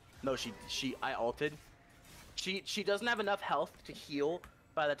 No, I ulted. She doesn't have enough health to heal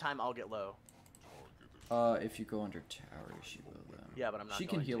by the time I'll get low. If you go under tower, she will though. Yeah, but I'm not She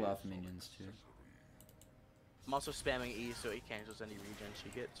can going heal to. off minions too. I'm also spamming E so it cancels any regen she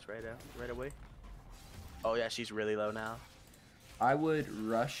gets right away. Oh yeah, she's really low now. I would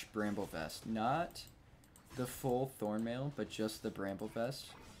rush Bramble Vest, not the full Thornmail, but just the Bramble Vest.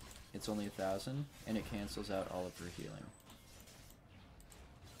 It's only 1,000, and it cancels out all of her healing.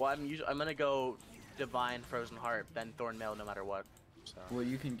 Well, I'm gonna go Divine Frozen Heart, then Thornmail no matter what. So. Well,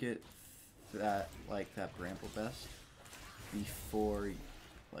 you can get that that Bramble Vest before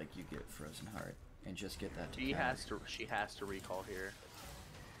like you get Frozen Heart, and just get that to She counter. has to recall here.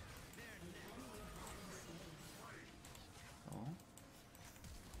 Oh.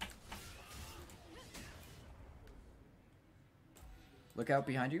 Look out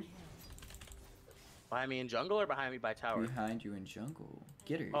behind you. Behind me in jungle or behind me by tower? Behind you in jungle.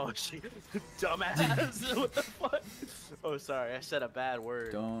 Get her. Oh, she dumbass. What the fuck? Oh, sorry, I said a bad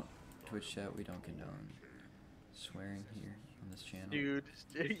word. Don't Twitch chat. We don't condone swearing here on this channel. Dude,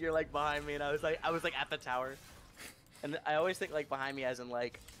 you're like behind me, and I was like at the tower, and I always think like behind me as in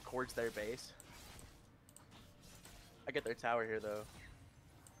like towards their base. I get their tower here though.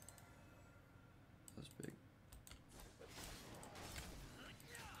 That's big.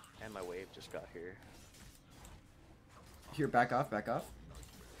 And my wave just got here. Here, back off, back off.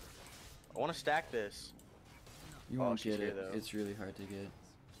 I want to stack this. You Oh, won't she's get here, it. though. It's really hard to get.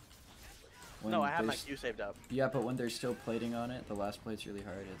 When No, I have my there's- Q saved up. Yeah, but when there's still plating on it, the last plate's really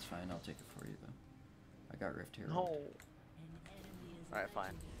hard. It's fine. I'll take it for you though. I got Rift here. No. Alright,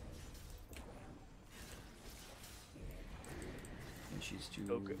 fine. And she's too.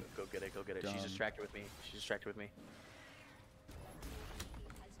 Go get it, go get it. She's dumb. distracted with me. She's distracted with me.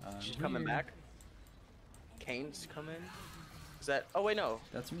 She's Here. coming back. Kane's coming. Is that? Oh wait, no.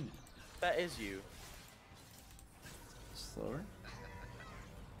 That's me. That is you. Slower.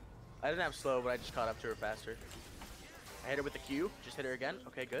 I didn't have slow, but I just caught up to her faster. I hit her with the Q. Just hit her again.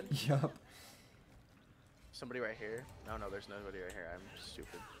 Okay, good. Yup. Somebody right here. No, there's nobody right here. I'm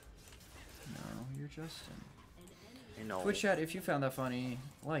stupid. No, you're Justin. I know. Twitch chat, if you found that funny,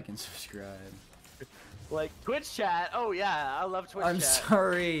 like and subscribe. Like Twitch chat. Oh yeah, I love Twitch I'm chat.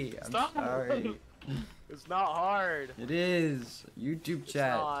 sorry. I'm Stop. sorry. It's not hard. It is. YouTube It's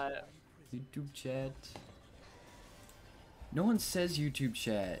chat. not. YouTube chat. No one says YouTube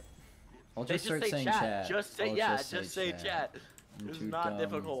chat. I'll They just start say saying chat. chat. Just say I'll yeah. Just say chat. I'm It's too not dumb.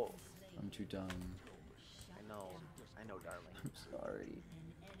 difficult. I'm too dumb. I know, darling. I'm sorry.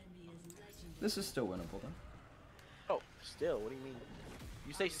 This is still winnable though. Oh, still? What do you mean?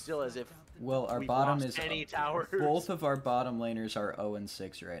 You say still as if Well, our we've bottom lost is any towers. both of our bottom laners are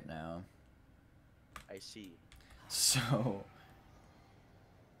 0-6 right now. I see. So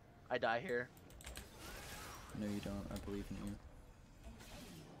I die here. No, you don't. I believe in you.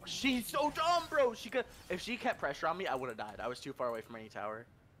 She's so dumb, bro. She could, if she kept pressure on me, I would have died. I was too far away from any tower,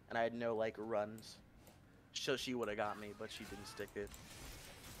 and I had no like runs, so she would have got me, but she didn't stick it.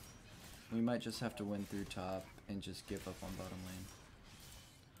 We might just have to win through top and just give up on bottom lane.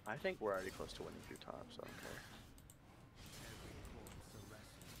 I think we're already close to winning through top, so I don't care.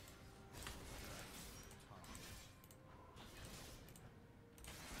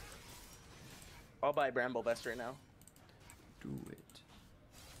 I'll buy Bramble Vest right now. Do it.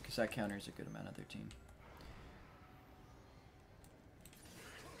 Because that counters a good amount of their team.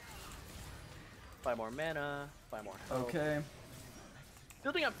 Buy more mana, buy more health. Okay.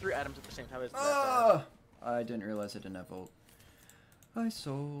 Building up 3 items at the same time isn't that bad. I didn't realize I didn't have ult. I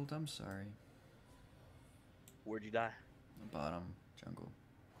sold. I'm sorry. Where'd you die? Bottom jungle.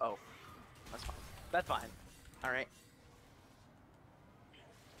 Oh, that's fine. That's fine. All right.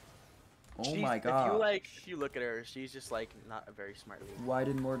 Oh my god. If you like, you look at her. She's just like not a very smart leader. Why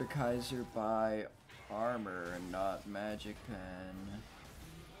did Mordekaiser buy armor and not magic pen?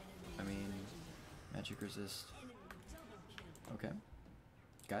 I mean, magic resist. Okay.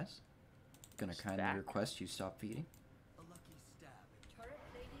 Guys, gonna kindly request you stop feeding.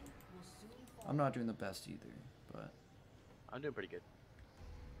 I'm not doing the best either, but I'm doing pretty good.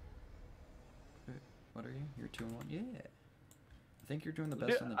 what are you? You're 2-1. Yeah. I think you're doing the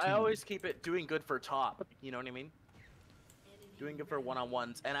best on the team. I always keep it doing good for top. You know what I mean? Doing good for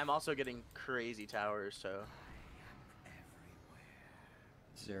one-on-ones, and I'm also getting crazy towers. So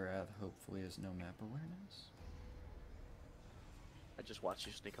Zerath hopefully has no map awareness. I just watched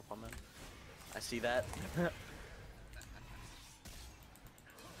you sneak up on them. I see that.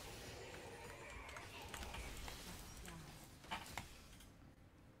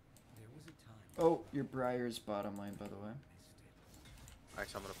 Oh, your Briar's bottom lane, by the way. Alright,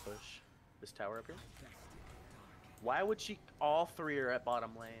 so I'm gonna push this tower up here. Why would she? All 3 are at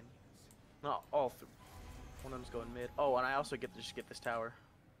bottom lane. No, all 3. One of them's going mid. Oh, and I also get to just get this tower.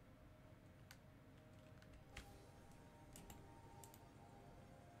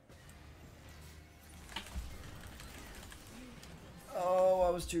 Oh, I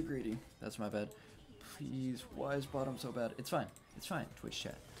was too greedy. That's my bad. Please, why is bottom so bad? It's fine. It's fine. Twitch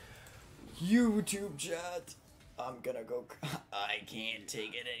chat. YouTube chat. I'm gonna go. I can't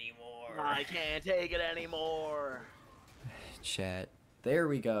take it anymore. I can't take it anymore. Chat. There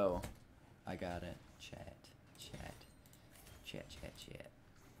we go. I got it. Chat. Chat. Chat, chat, chat.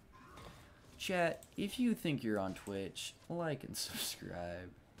 Chat, if you think you're on Twitch, like and subscribe.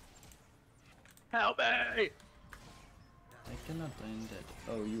 Help me! I cannot find it.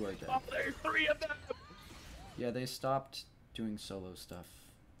 Oh, you are dead. Oh, there's 3 of them! Yeah, they stopped doing solo stuff.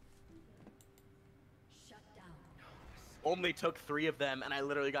 Only took 3 of them, and I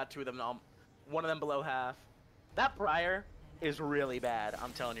literally got 2 of them. One of them below half. That Briar is really bad.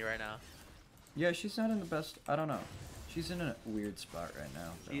 I'm telling you right now. Yeah, she's not in the best. I don't know. She's in a weird spot right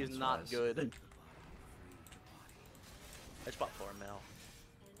now. She is not good. I just bought Thornmail.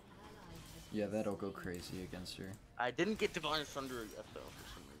 Yeah, that'll go crazy against her. I didn't get Divine Thunder yet though for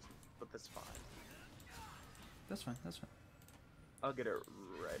some reason, but that's fine. That's fine. That's fine. I'll get it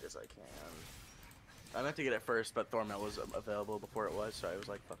right as I can. I meant to get it first, but Thornmail was available before it was, so I was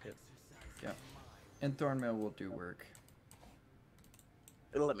like, fuck it. Yeah. And Thornmail will do work.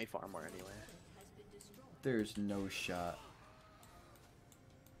 It'll let me farm more anyway. There's no shot.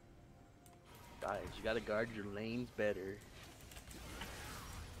 Guys, you gotta guard your lanes better.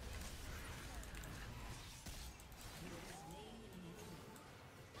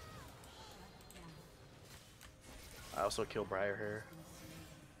 I also kill Briar Hair.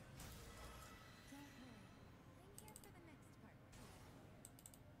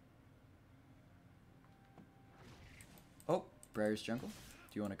 Oh, Briar's jungle.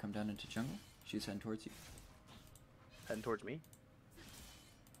 Do you want to come down into jungle? She's heading towards you. Heading towards me.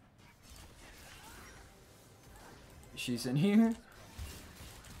 She's in here.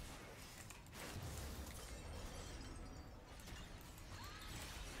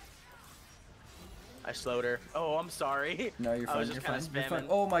 I slowed her. Oh, I'm sorry. No, you're fine. I was just You're fine. You're fine. spamming.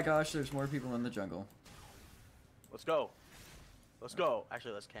 Oh my gosh, there's more people in the jungle. Let's go. Let's go.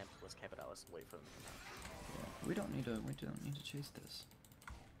 Actually, let's camp. Let's camp it out. Let's wait for them to come out. Yeah, we don't need to chase this.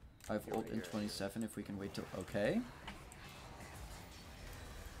 I have You're ult right, in you're right. 27 if we can wait till. Okay.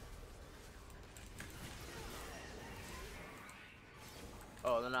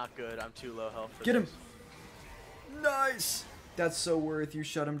 Oh, they're not good. I'm too low health for Get him. this. Nice. That's so worth. You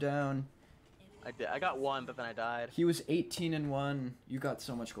shut him down. I did. I got 1, but then I died. He was 18-1. You got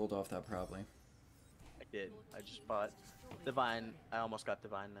so much gold off that probably. I did. I just bought Divine. I almost got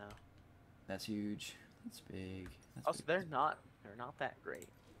Divine now. That's huge. That's big. That's Also, big. they're not that great,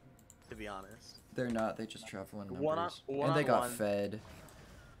 to be honest. They're not. They just travel in numbers. One and they on got one. fed.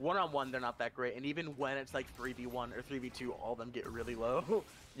 1-on-1, they're not that great, and even when it's like 3v1 or 3v2, all of them get really low.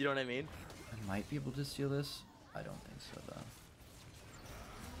 You know what I mean? I might be able to steal this. I don't think so though.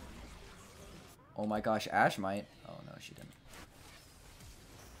 Oh my gosh, Ash might. Oh no, she didn't.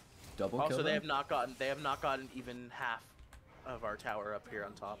 Double kill. Also, them? they have not gotten even half of our tower up here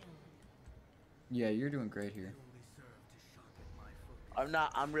on top. Yeah, you're doing great here.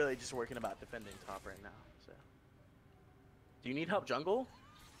 I'm really just working about defending top right now. So, do you need help jungle?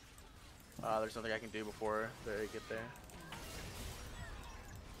 There's nothing I can do before they get there.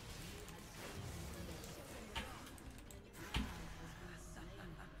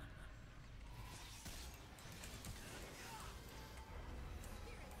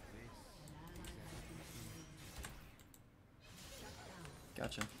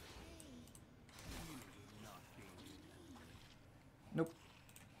 Gotcha. Nope.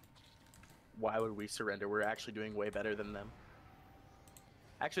 Why would we surrender? We're actually doing way better than them.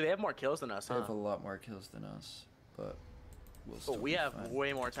 Actually, they have more kills than us, They huh? have a lot more kills than us, but we'll still But we be have fine.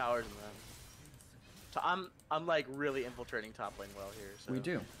 way more towers than them. So I'm like really infiltrating top lane well here. So. We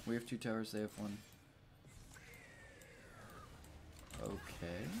do. We have 2 towers. They have 1.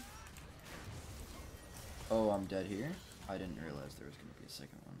 Okay. Oh, I'm dead here. I didn't realize there was going to be a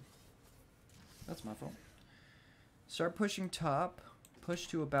second one. That's my fault. Start pushing top. Push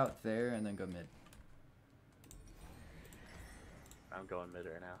to about there, and then go mid. I'm going mid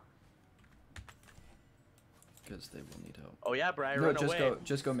right now. Because they will need help. Oh yeah, Brian, No, run just away. go.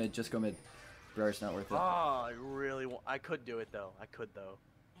 Just go mid. Just go mid. Briar's not worth it. Oh, I really want. I could do it though. I could though.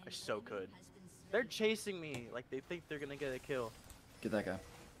 I so could. They're chasing me. Like they think they're gonna get a kill. Get that guy.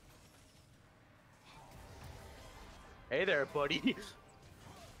 Hey there, buddy.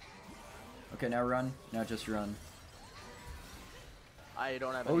 Okay, now run. Now just run. I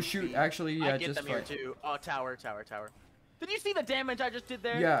don't have. Oh any shoot! speed. Actually, yeah, I get just them here fight. too. Oh, tower. Did you see the damage I just did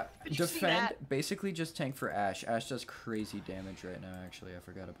there? Yeah, Did you see defend. that? Basically, just tank for Ash. Ash does crazy damage right now. Actually, I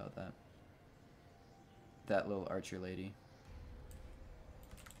forgot about that. That little archer lady.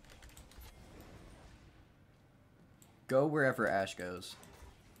 Go wherever Ash goes.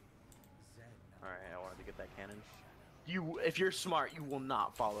 All right, I wanted to get that cannon. If you're smart, you will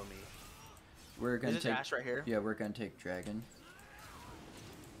not follow me. We're gonna Is this take. Ash right here? Yeah, we're gonna take Dragon.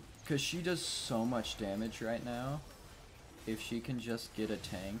 Cause she does so much damage right now. If she can just get a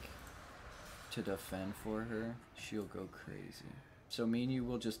tank to defend for her, she'll go crazy. So me and you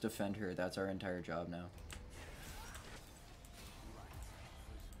will just defend her. That's our entire job now.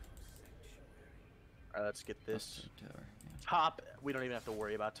 All right, let's get this. Up the tower, yeah. Top, we don't even have to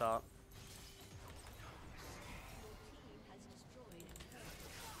worry about top.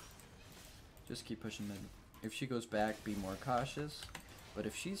 Just keep pushing mid. If she goes back, be more cautious. But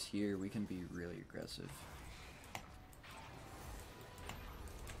if she's here, we can be really aggressive.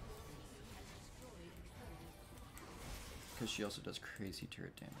 Because she also does crazy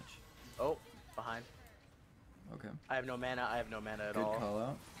turret damage. Oh, behind. Okay. I have no mana. I have no mana at Good all. call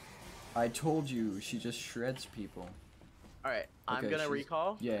out. I told you, she just shreds people. All right, I'm Okay, gonna she's-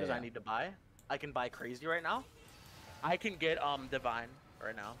 recall yeah, because yeah. I need to buy. I can buy crazy right now. I can get divine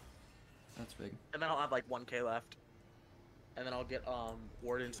right now, That's big. and then I'll have like 1k left, and then I'll get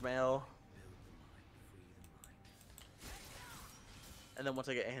warden's mail, and then once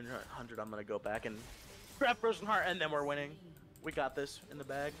I get 800, I'm gonna go back and grab frozen heart, and then we're winning. We got this in the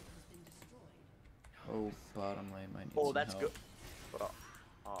bag. Oh, bottom lane might need Oh, some that's help. good. But,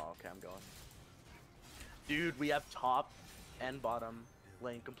 oh, okay, I'm going. Dude, we have top and bottom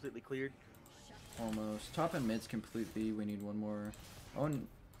lane completely cleared. Almost. Top and mid's complete B. We need one more. Oh,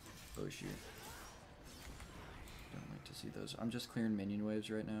 oh shoot. Don't like to see those. I'm just clearing minion waves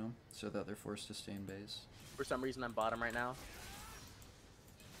right now so that they're forced to stay in base. For some reason, I'm bottom right now.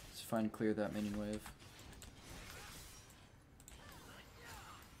 It's fine, clear that minion wave.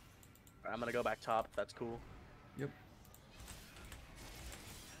 I'm gonna go back top, if that's cool. Yep.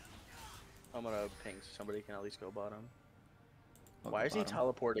 I'm gonna ping so somebody can at least go bottom. I'll Why go is he bottom.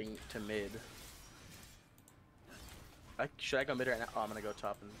 teleporting to mid? Should I go mid right now? Oh, I'm gonna go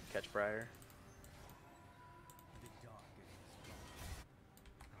top and catch Briar.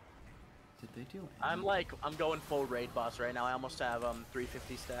 Did they deal I'm going full raid boss right now. I almost have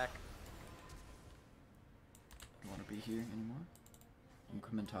 350 stack. You want to be here anymore? I'm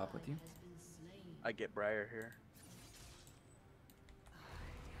coming top with you. I get Briar here.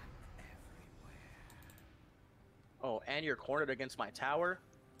 Oh, and you're cornered against my tower?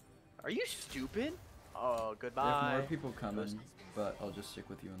 Are you stupid? Oh, They have more goodbye. people coming, but I'll just stick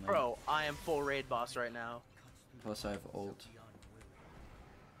with you in there. Bro, I am full raid boss right now. Plus I have ult.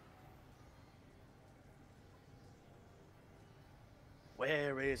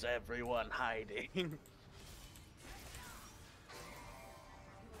 Where is everyone hiding?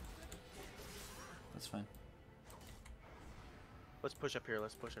 That's fine. Let's push up here.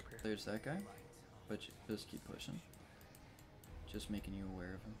 Let's push up here. There's that guy. But just keep pushing. Just making you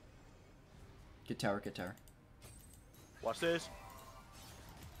aware of him. Get tower, get tower. Watch this.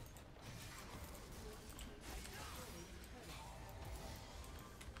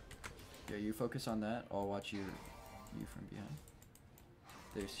 Yeah, you focus on that. I'll watch you from behind.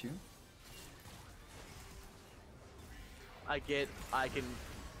 There's two. I can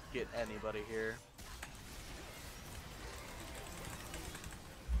get anybody here.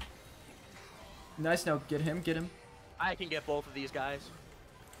 Nice, now get him, get him. I can get both of these guys.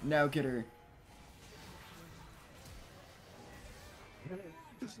 Now get her.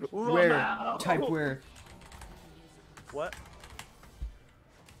 Where? Type where? What?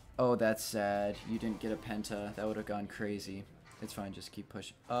 Oh, that's sad. You didn't get a penta. That would have gone crazy. It's fine, just keep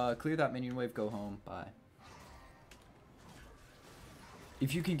pushing. Clear that minion wave, go home. Bye.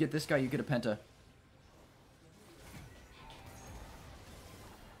 If you can get this guy, you get a penta.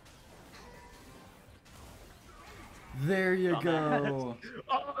 There you go.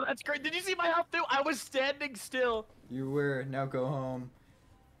 Oh, that's great. Did you see my health too? I was standing still. You were. Now go home.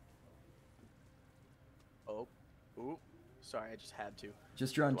 Oh. Ooh. Sorry, I just had to.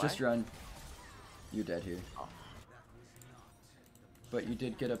 Just run, Do just I? run. You're dead here. Oh. But you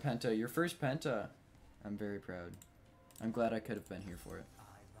did get a penta. Your first penta. I'm very proud. I'm glad I could have been here for it.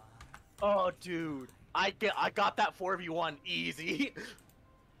 Oh, dude. I got that 4v1 easy.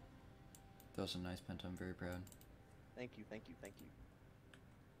 That was a nice penta. I'm very proud. Thank you, thank you, thank you.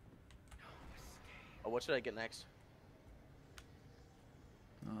 Oh, what should I get next?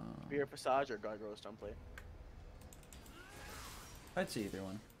 Spear Passage or Gargoyle Stoneplate? I'd say either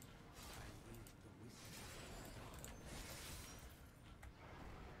one.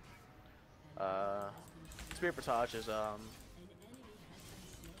 Spear Passage is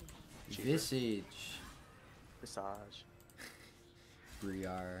cheaper. Visage. Passage.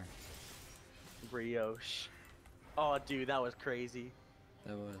 Briar. Brioche. Oh, dude, that was crazy.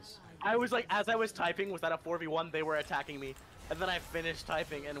 That was. I was like, as I was typing, was that a 4v1? They were attacking me. And then I finished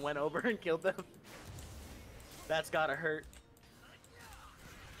typing and went over and killed them. That's gotta hurt.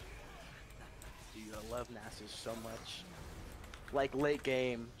 Dude, I love Nasus so much. Like, late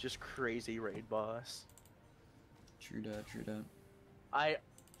game, just crazy raid boss. True that, true that.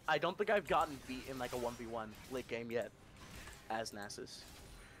 I don't think I've gotten beat in like a 1v1 late game yet as Nasus.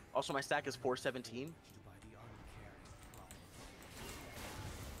 Also, my stack is 417.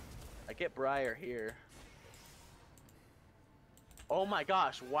 I get Briar here. Oh my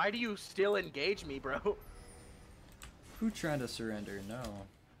gosh, why do you still engage me, bro? Who trying to surrender? No.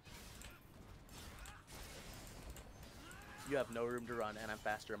 You have no room to run, and I'm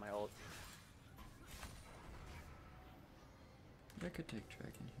faster in my ult. I could take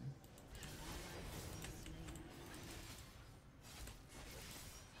Dragon here.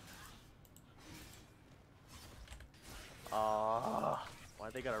 Ah, why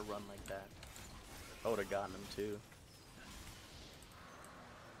they gotta run like that? I would've gotten him too.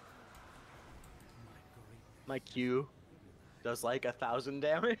 My Q does like 1,000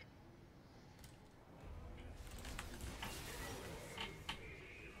 damage.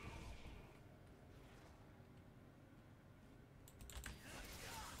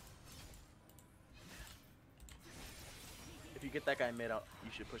 If you get that guy mid up,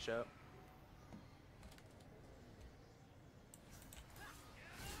 you should push up.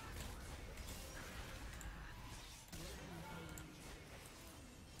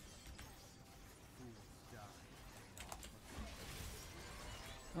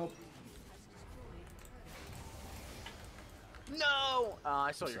 Oh. No!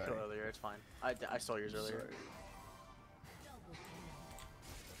 I stole your kill Sorry. earlier, it's fine. I stole yours earlier. Sorry.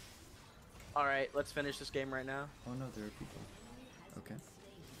 Alright, let's finish this game right now. Oh no, there are people. Okay.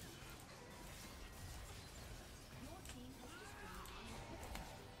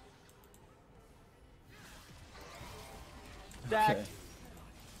 Stacked. Okay.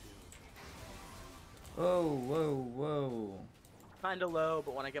 Whoa, whoa, whoa. Kinda low,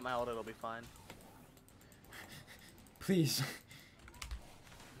 but when I get my ult, it'll be fine. Please.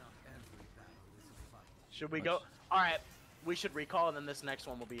 Should we go? Alright, we should recall, and then this next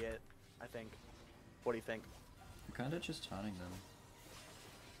one will be it, I think. What do you think? You're kind of just taunting them.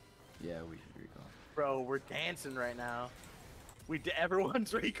 Yeah, we should recall. Bro, we're dancing right now.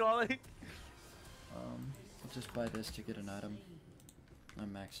 Everyone's recalling. I'll just buy this to get an item. I'm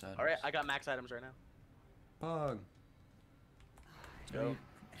maxed items. All right, I got max items right now. Pog. Go.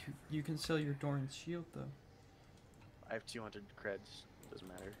 You can sell your Doran's shield though. I have 200 creds. Doesn't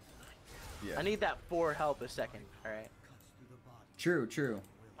matter. Yeah. I need that 4 health a second. All right. True, true.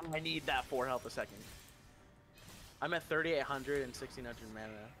 I need that 4 health a second. I'm at 3,800 and 1,600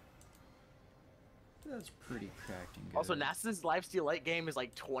 mana. That's pretty cracked and good. Also, Nasa's lifesteal late game is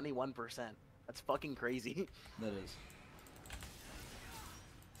like 21%. That's fucking crazy. That is.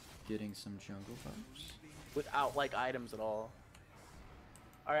 Getting some jungle vibes. Without like items at all.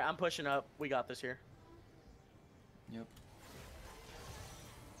 All right, I'm pushing up. We got this here. Yep.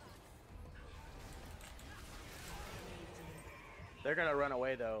 They're gonna run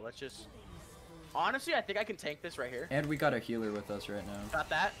away though. Let's just. Honestly, I think I can tank this right here. And we got a healer with us right now. Got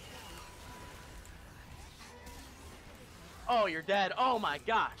that. Oh, you're dead. Oh my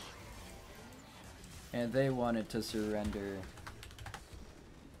gosh. And they wanted to surrender.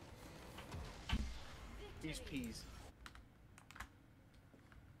 These peas.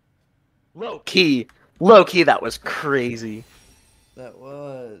 Low key, that was crazy. That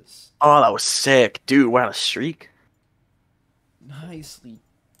was Oh, that was sick, dude. We're on a streak. nicely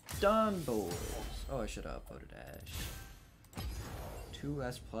done, boys. Oh, I should have uploaded Ash. 2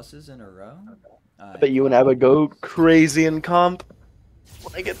 S pluses in a row. I bet you and I would go crazy in comp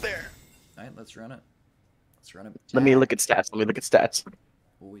when I get there. All right, let's run it. Let's run it. Let me look at stats.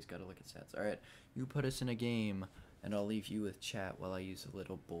 Always gotta look at stats. All right, you put us in a game, and I'll leave you with chat while I use the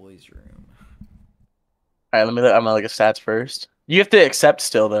little boys' room. All right, I'm gonna look at stats first. You have to accept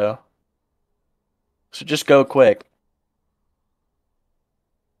still though, so just go quick.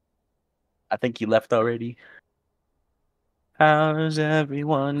 I think you left already. How's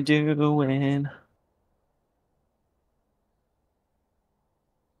everyone doing?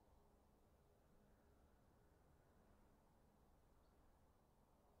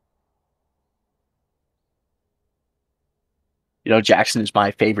 You know, Jackson is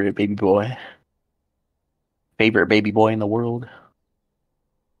my favorite baby boy. Favorite baby boy in the world.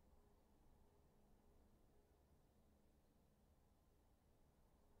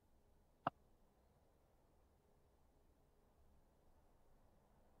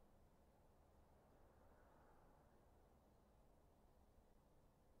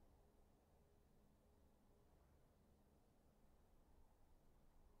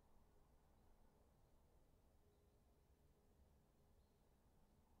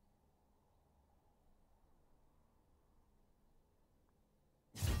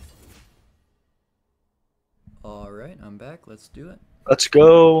 All right, I'm back. Let's do it. Let's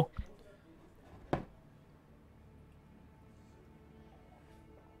go.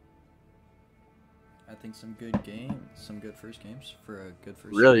 I think some good games, some good first games for a good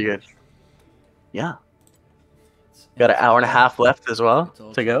first. Really game. good. Yeah. Got an hour and a half left as well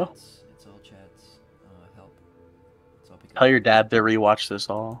to go. It's all chats. Help. It's all because Tell your dad to rewatch this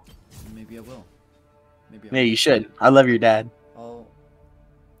all. maybe I will. Maybe I Yeah, you should. I love your dad. will.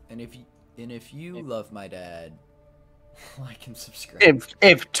 And if you love my dad, like and subscribe.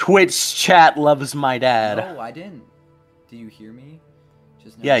 If Twitch chat loves my dad. No, I didn't. Do you hear me?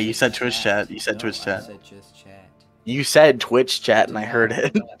 Just now Yeah, I you said Twitch chat. You said No, Twitch I chat. said just chat. You said Twitch chat and I heard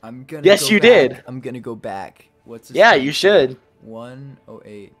it. I'm gonna. Yes, go you back. did. I'm gonna go back. What's this? Yeah, time? you should.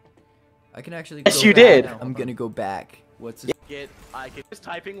 1:08. I can actually. Yes, go you back did. now. I'm gonna go back. What's this? I get just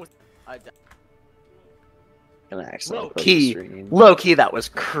typing with. Gonna actually Low put the key, stream. low key, that was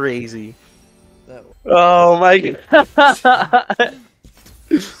crazy. That Oh my god.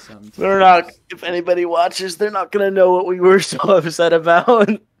 sometimes. They're not. If anybody watches, they're not gonna know what we were so upset about.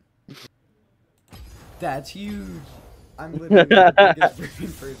 That's huge. I'm literally the biggest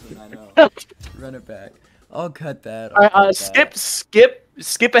freaking person I know. Run it back. I'll cut that. I'll cut that.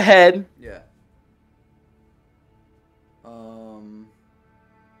 Skip ahead. Yeah.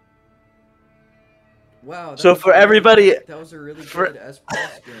 Wow. So for everybody- that was a really for- good S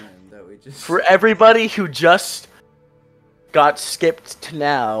plus game that we just. For everybody who just got skipped to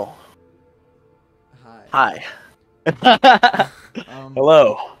now, Hi. hi.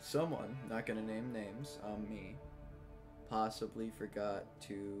 Hello. Someone, not gonna name names, me, possibly forgot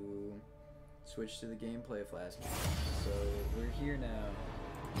to switch to the gameplay of last game. So we're here now.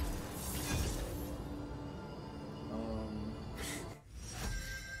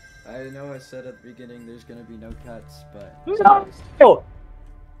 I know I said at the beginning there's gonna be no cuts, but Oh,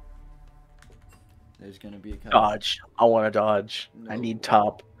 there's gonna be a cut. dodge. I want to dodge. I No. need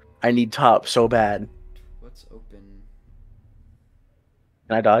top. I need top so bad. What's open?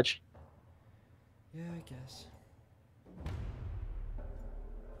 Can I dodge? Yeah, I guess.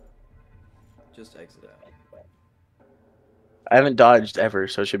 Just exit out. I haven't dodged ever,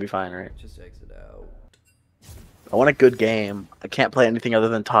 so it should be fine, right? Just exit out. I want a good game. I can't play anything other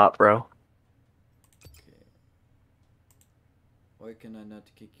than top, bro. Okay. Why can I not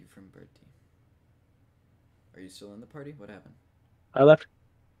kick you from party? Are you still in the party? What happened? I left.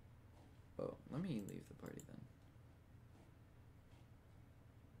 Oh, let me leave the party then.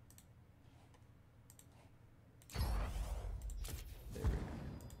 There we go.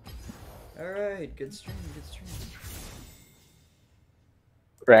 Alright, good stream, good stream.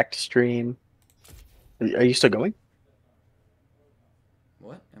 Cracked stream. Are you still going?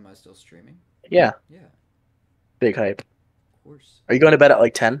 What? Am I still streaming? Yeah. Yeah, Big hype. of course. Are you going to bed at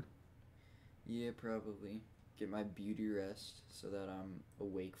like 10? Yeah, probably. Get my beauty rest so that I'm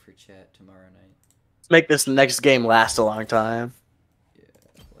awake for chat tomorrow night. Let's make this next game last a long time. Yeah,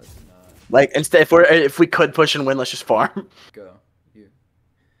 let's not. Like instead, if we could push and win, let's just farm. Go.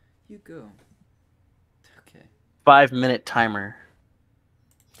 You go. Okay. 5-minute timer.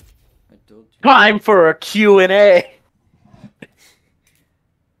 I told you. Time for a Q&A.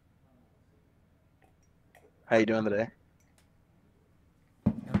 How you doing today?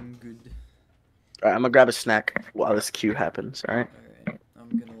 I'm good. Alright, I'm gonna grab a snack while this queue happens, alright? Alright, I'm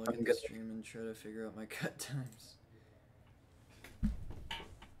gonna look at the stream and try to figure out my cut times.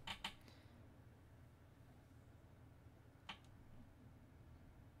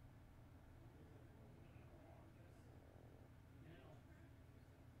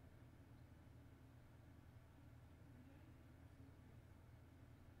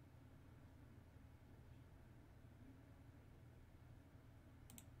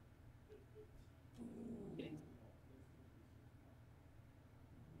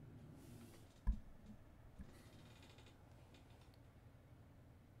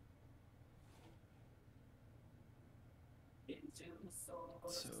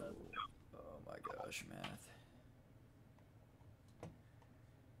 So, oh my gosh, math.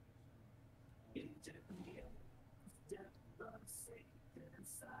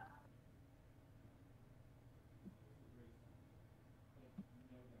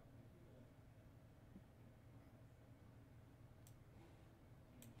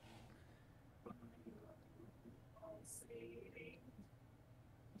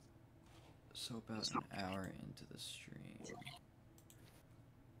 So about an hour into the stream,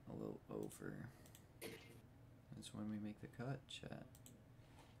 a little over, is when we make the cut, chat.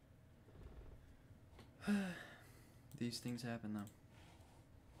 These things happen though.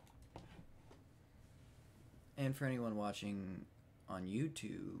 And for anyone watching on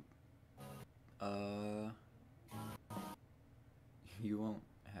YouTube, you won't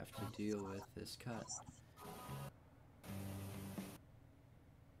have to deal with this cut.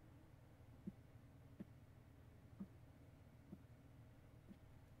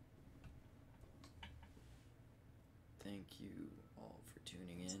 Thank you all for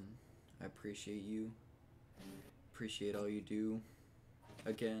tuning in. I appreciate you. Appreciate all you do.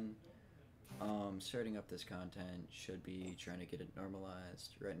 Again, starting up this content should be trying to get it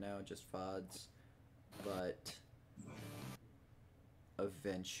normalized. Right now, just VODs, but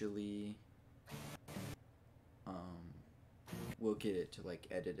eventually, we'll get it to like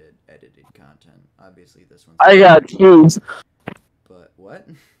edited content. Obviously, this one's. I got cheese. But what?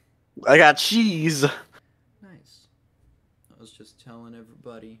 I got cheese. Nice. I was just telling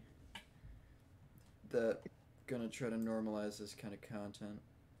everybody that gonna try to normalize this kind of content.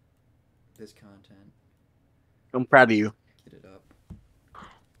 This content. I'm proud of you. Get it up.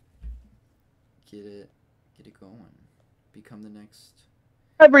 Get it going. Become the next.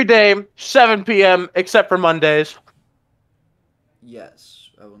 Every day, 7 p.m. except for Mondays.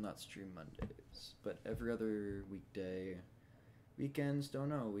 Yes, I will not stream Mondays, but every other weekday. Weekends, don't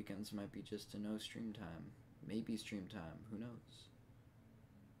know. Weekends might be just a no stream time. Maybe stream time. Who knows?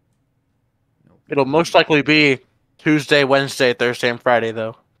 Nope. It'll most likely be Tuesday, Wednesday, Thursday, and Friday,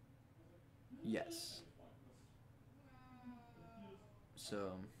 though. Yes.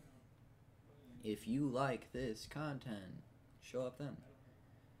 So, if you like this content, show up then.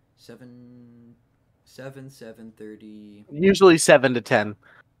 7:30. Usually 7 to 10.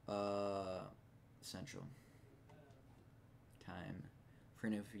 Central time. For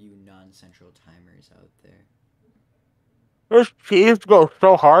any of you non-central timers out there. This cheese goes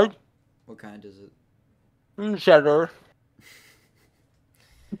so hard. What kind is it? Cheddar.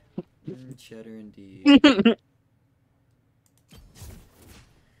 Cheddar indeed.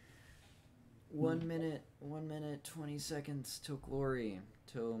 1 minute, 20 seconds till glory,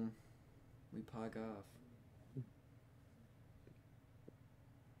 till we pog off.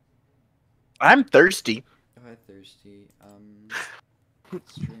 I'm thirsty. Oh, hi, thirsty.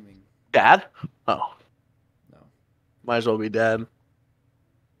 Streaming. Dad? Oh, No. might as well be dad.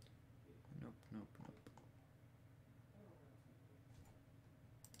 Nope. Nope.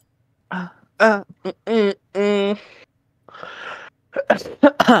 Mm, mm, mm.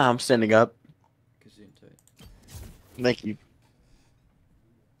 I'm standing up. Gesundheit. Thank you.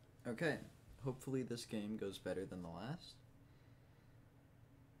 Okay. Hopefully this game goes better than the last.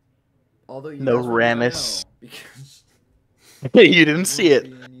 Although you No guys won't even know Ramus. because You didn't it see won't it.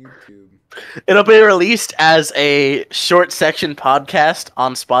 be in YouTube. It'll be released as a short section podcast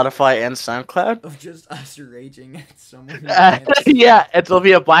on Spotify and SoundCloud. Of just us raging at someone who can't see. Yeah, it'll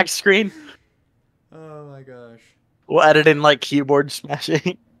be a black screen. Oh my gosh. We'll edit in like keyboard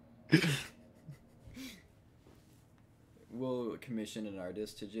smashing. We'll commission an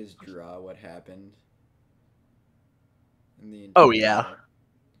artist to just draw what happened in the Oh entire yeah. video.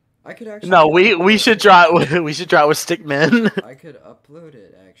 I could actually. No, we should draw it. We should draw it with Stickman. I could upload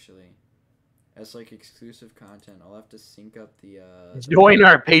it actually as like exclusive content. I'll have to sync up the Join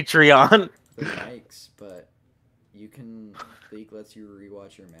our Patreon. the mics, but you can. League lets you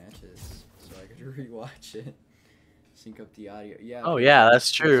rewatch your matches, so I could rewatch it. Sync up the audio. Yeah. Oh yeah,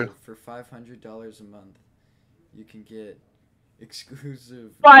 that's true. For $500 a month, you can get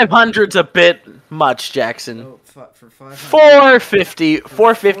exclusive. 500's a bit much, Jackson. No, for 500. 450. For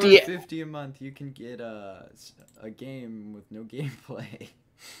 450. $450 a month, you can get a game with no gameplay.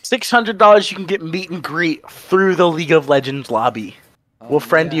 $600 you can get meet and greet through the League of Legends lobby. We'll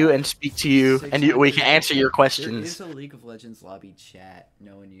friend you and speak to you, and we can answer your questions. There is a League of Legends lobby chat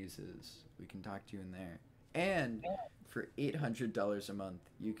no one uses. We can talk to you in there. And for $800 a month,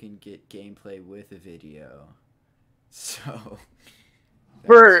 you can get gameplay with a video. So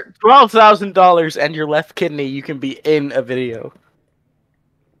For $12,000 and your left kidney, you can be in a video.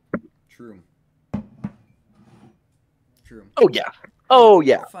 True. True. Oh yeah. Oh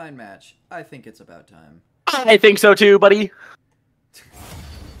yeah. Fine match. I think it's about time. I think so too, buddy.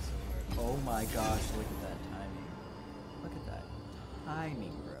 Oh my gosh, look at that timing. Look at that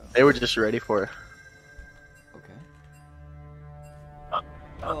timing, bro. They were just ready for it. Okay.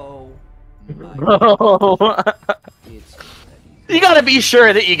 Oh my god. It's that easy. You gotta be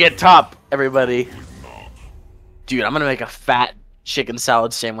sure that you get top, everybody. Dude, I'm gonna make a fat chicken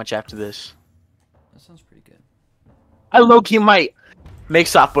salad sandwich after this. That sounds pretty good. I low-key might make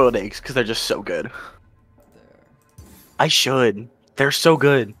soft-boiled eggs because they're just so good. There. I should. They're so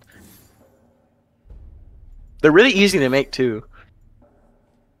good. They're really easy to make too.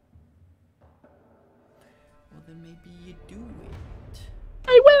 Well, then maybe you do it.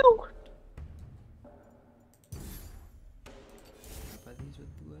 I will. Buy these with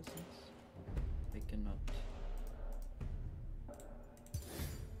blue essence? I cannot.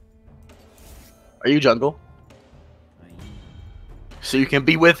 Are you jungle? I am. So you can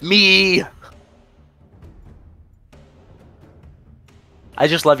be with me. I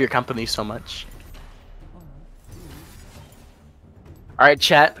just love your company so much. All right,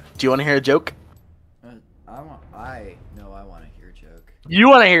 chat. Do you want to hear a joke? I want to hear a joke. You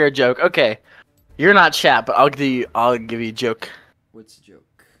want to hear a joke? Okay. You're not chat, but I'll give you a joke. What's the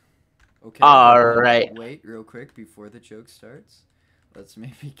joke? Okay. All right. Wait, real quick before the joke starts. Let's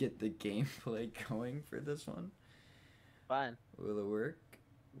maybe get the gameplay going for this one. Fine. Will it work?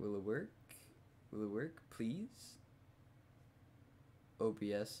 Will it work? Will it work? Please?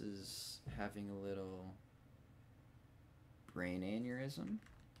 OBS is having a little brain aneurysm.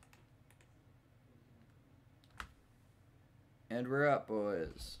 And we're up,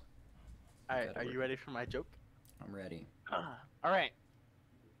 boys. All right. Are you ready for my joke? I'm ready. All right.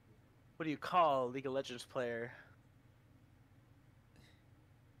 What do you call a League of Legends player?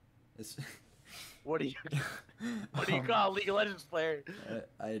 It's What do you call a League of Legends player?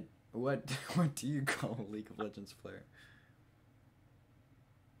 What do you call a League of Legends player?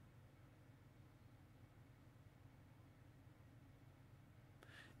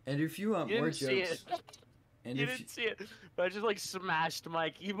 And if you want more jokes, and You if didn't see it, but I just like smashed my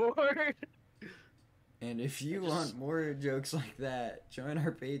keyboard. and if you want more jokes like that, join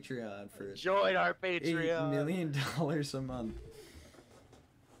our Patreon for Join our $8 Patreon. million a month.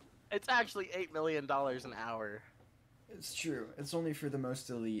 It's actually $8 million an hour. It's true. It's only for the most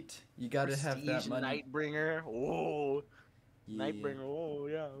elite. You gotta have that money. Nightbringer. Whoa. Yeah, Nightbringer. Oh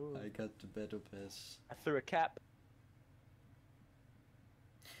yeah. Ooh. I got the battle pass. I threw a cap.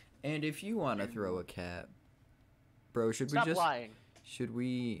 And if you want to throw a cap, bro, should Stop we just lying. should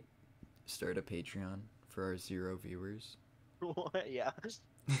we start a Patreon for our 0 viewers? Yeah.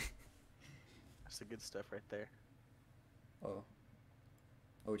 That's the good stuff right there. Oh.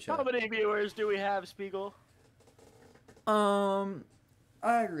 Oh, chat. How many viewers do we have, Spiegel?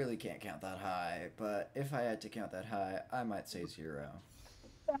 I really can't count that high, but if I had to count that high, I might say 0.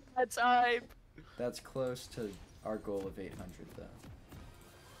 That's hype. That's close to our goal of 800, though.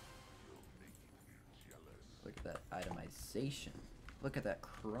 Look at that itemization. Look at that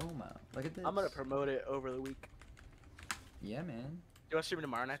chroma. Look at this. I'm gonna promote it over the week. Yeah, man. You want to stream it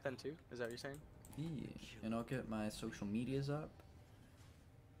tomorrow night then too? Is that what you're saying? Yeah. And I'll get my social medias up.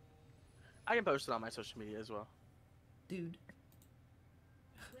 I can post it on my social media as well. Dude.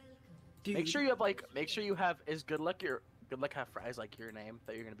 Make sure you have like, is good luck have fries like your name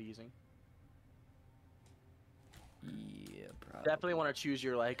that you're gonna be using? Yeah, probably. Definitely want to choose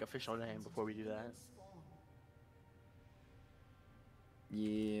your like official name before we do that.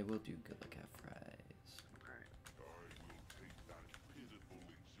 Yeah, we'll do good luck have fries.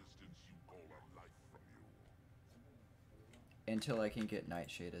 Until I can get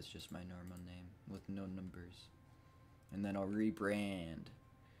Nightshade as just my normal name with no numbers. And then I'll rebrand.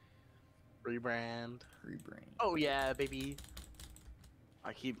 Rebrand. Rebrand. Oh yeah, baby.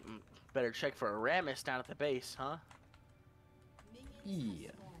 I keep better check for a Ramus down at the base, huh? Yeah.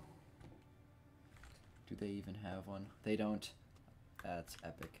 Do they even have one? They don't. That's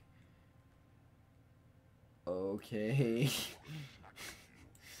epic. Okay.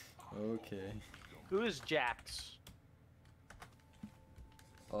 Okay. Who is Jax?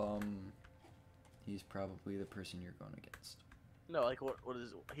 He's probably the person you're going against. No, like what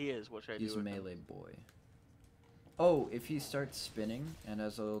is he is? What should I do? He's a with him? melee boy. Oh, if he starts spinning and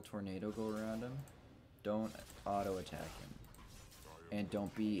has a little tornado go around him, don't auto attack him. And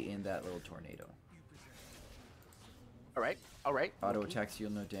don't be in that little tornado. Alright, alright. Auto attacks deal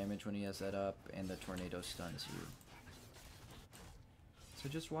no damage when he has that up, and the tornado stuns you. So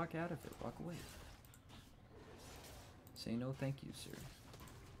just walk out of it, walk away. Say no thank you, sir.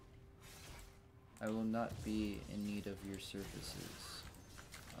 I will not be in need of your services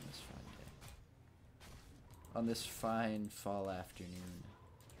on this fine day. On this fine fall afternoon.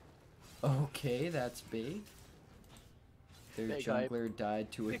 Okay, that's big. Their Big jungler hype.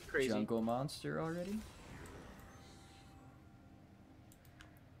 died to a Big crazy. jungle monster already?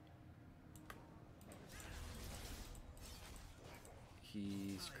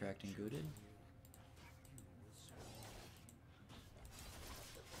 He's cracked and gooded.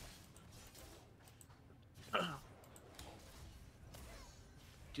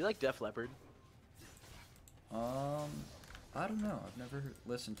 Do you like Def Leppard? I don't know. I've never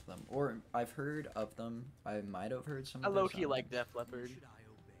listened to them, or I've heard of them. I might have heard some. I of their low-key like songs. Def Leppard.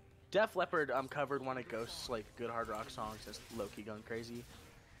 Def Leppard covered one of Ghost's like good hard rock songs that's low-key going crazy.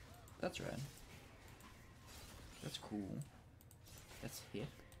 That's right. That's cool. That's hip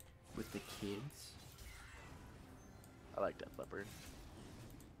with the kids. I like Def Leppard.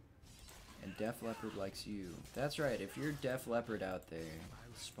 And Def Leppard likes you. That's right. If you're Def Leppard out there,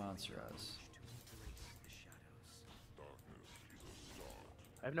 sponsor us.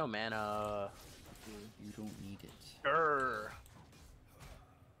 I have no mana. You don't need it. Grr.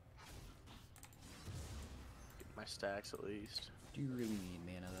 Get my stacks at least. Do you really need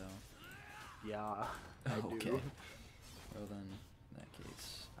mana though? Yeah, I Okay. do. Well then, in that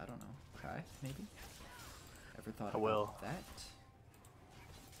case, I don't know. Kai, maybe? Ever thought I about will. that?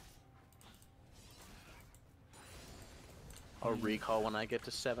 I'll recall when I get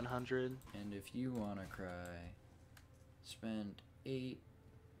to 700. And if you wanna cry, spend $8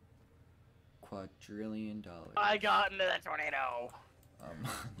 quadrillion. I got into the tornado. On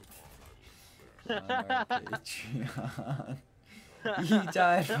our Patreon. He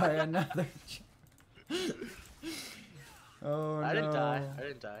died by another. Oh no! I didn't die. I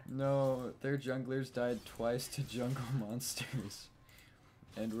didn't die. No, their junglers died twice to jungle monsters,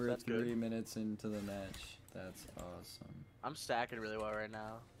 and we're That's 3 good. minutes into the match. That's awesome. I'm stacking really well right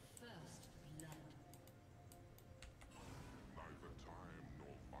now.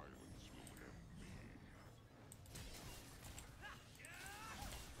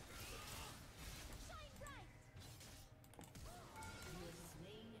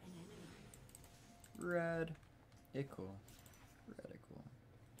 Radical. Radical.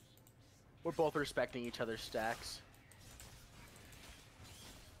 We're both respecting each other's stacks.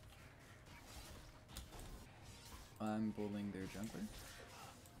 I'm bullying their jungler.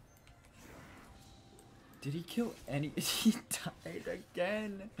 Did he kill any? He died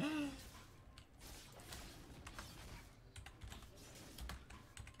again.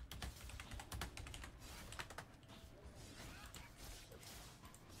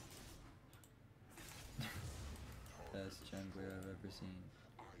 Best jungler I've ever seen.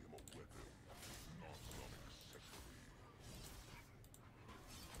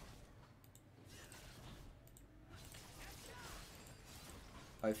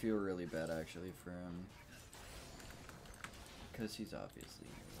 I feel really bad actually for him. Because he's obviously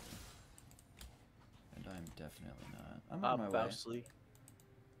evil. And I'm definitely not. I'm on my way. Obviously.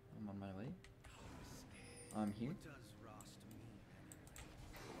 I'm on my way. I'm here.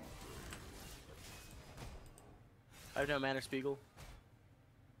 I have no mana, Spiegel.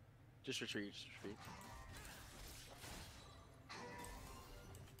 Just retreat, just retreat.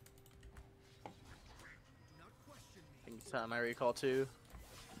 I think it's time I recall too.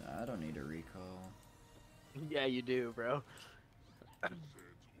 Nah, I don't need a recall. Yeah, you do, bro. No,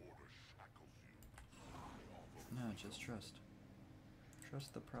 just trust.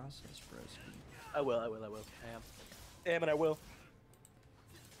 Trust the process, broski. I will. I am. And I will.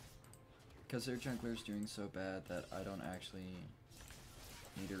 Because their jungler's doing so bad that I don't actually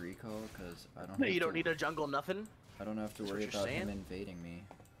need a recall, because I don't No, have you don't to, need a jungle nothing. I don't have to That's worry what you're about him saying? invading me.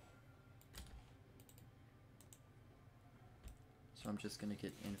 So I'm just gonna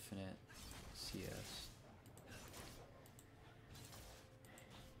get infinite CS.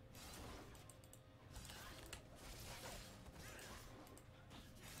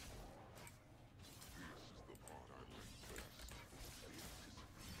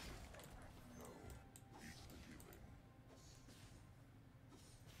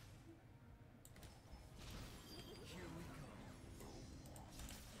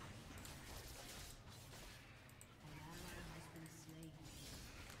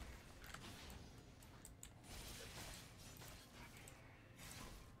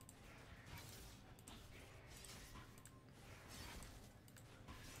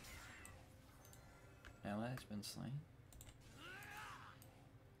 Ally has been slain.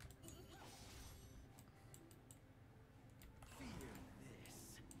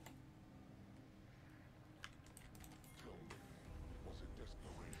 Was it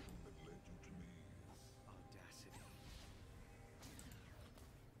desperation that led you to me? Audacity.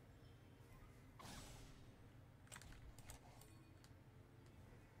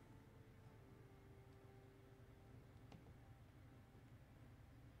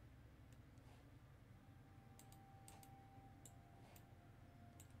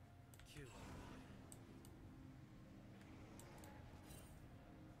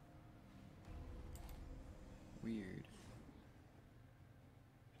 Weird.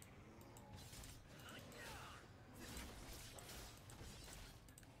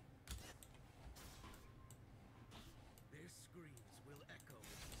 Their screams will echo.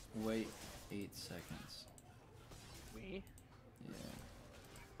 Wait 8 seconds. Me? Yeah,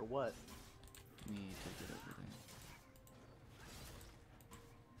 For what? me to get over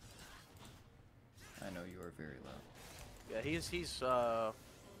there. I know you are very low. Yeah, he's a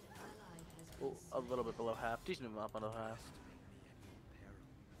little bit below half. He's moving up below half.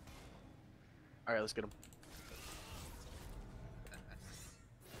 All right, let's get him.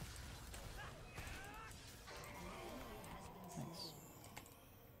 Nice.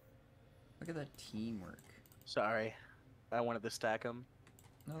 Look at that teamwork. Sorry, I wanted to stack him.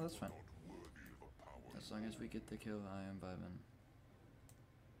 No, that's fine. As long as we get the kill, I am vibing.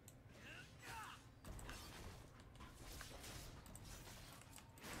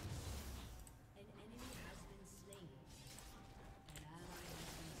 An enemy has been slain. An ally has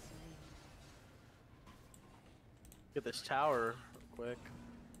been slain. Get this tower real quick.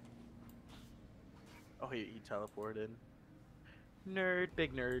 Oh, he teleported. Nerd,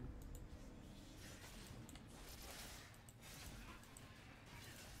 big nerd.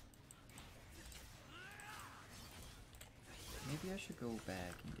 Maybe I should go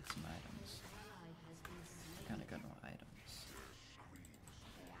back and get some items. Ally has been slain. Kinda got no items.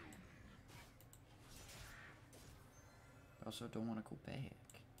 I also don't want to go back.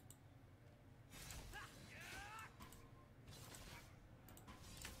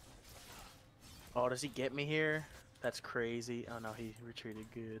 Oh, does he get me here? That's crazy. Oh no, he retreated.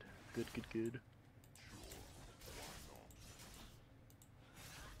 Good. Good, good, good.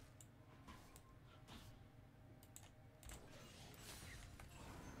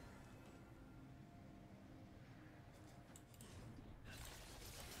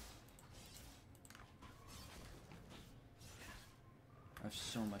 I have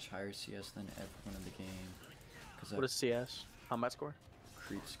so much higher CS than everyone in the game. Because What is CS? Combat score?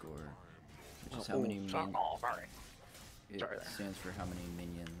 creep score, which is Oh, how many sorry. Oh, sorry. it sorry there. stands for how many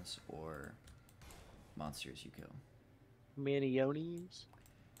minions or monsters you kill. Minionies?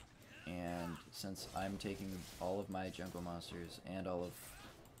 And since I'm taking all of my jungle monsters and all of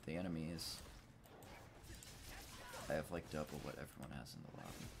the enemies, I have like double what everyone has in the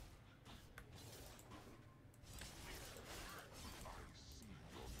lobby. I see your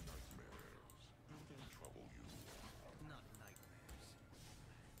nightmares. Do they trouble you? Not nightmares.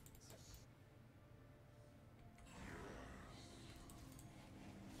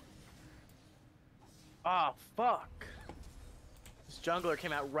 Oh, fuck. This jungler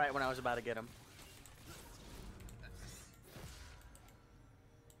came out right when I was about to get him.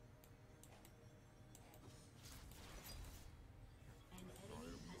 An enemy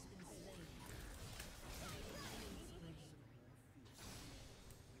has been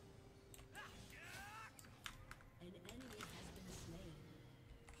slain. An enemy has been slain.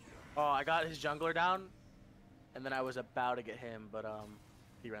 Oh, I got his jungler down, and then I was about to get him, but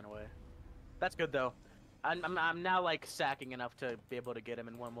he ran away. That's good though. I'm now like sacking enough to be able to get him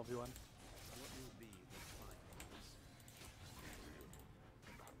in 1v1. What will be the finals?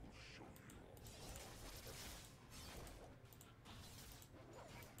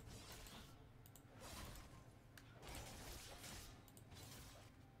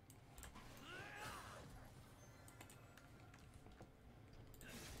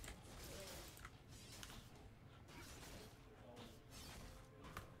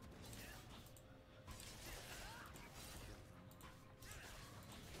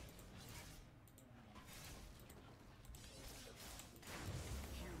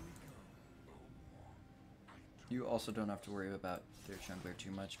 You also don't have to worry about their jungler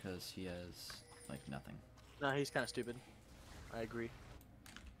too much because he has like nothing. No, he's kind of stupid. I agree.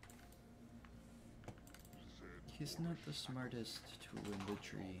 He's not the smartest tool in the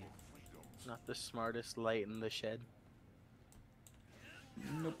tree. Not the smartest light in the shed.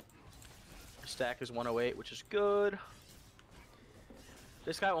 Nope. Stack is 108, which is good.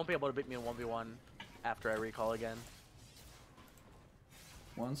 This guy won't be able to beat me in 1v1 after I recall again.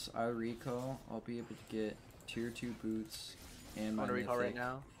 Once I recall, I'll be able to get tier 2 boots and I'm my gonna recall right mythic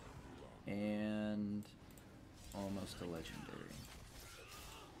now. and almost a legendary.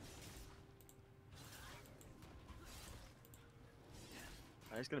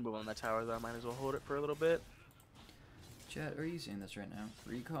 He's gonna move on that tower though. I might as well hold it for a little bit. Chat, are you seeing this right now?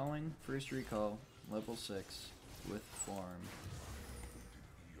 Recalling, first recall, level 6 with form.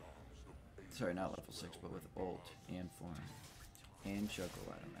 Sorry, not level 6, but with ult and form. And juggle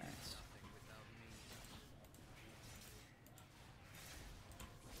at a max.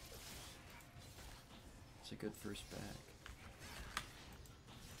 It's a good first back.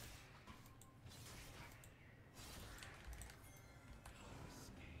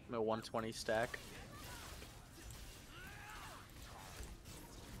 I'm at 120 stack.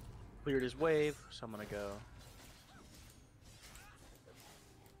 Cleared his wave, so I'm gonna go.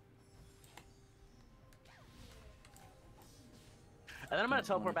 And then I'm gonna Don't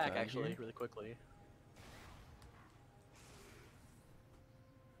teleport wanna back die actually, here. really quickly.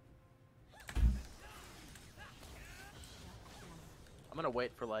 I'm gonna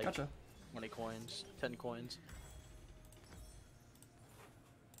wait for like Gotcha. 20 coins, 10 coins.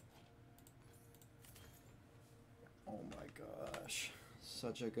 Oh my gosh.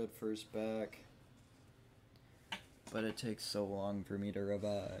 Such a good first back. But it takes so long for me to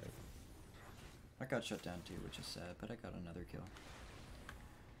revive. I got shut down too, which is sad, but I got another kill.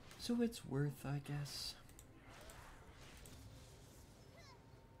 So it's worth, I guess.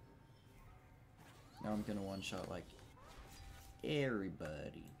 Now I'm gonna one-shot like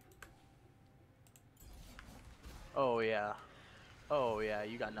everybody. Oh yeah. Oh yeah,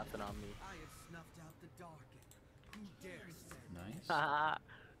 you got nothing on me. I have snuffed out the darken. Who dares stand? Nice. Haha.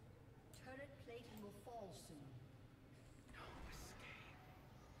 Turret plating will fall soon.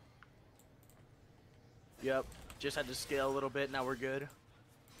 Yep. Just had to scale a little bit, now we're good. This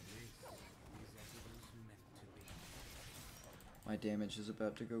is as it was meant to be. My damage is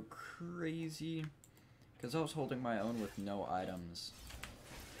about to go crazy. Because I was holding my own with no items.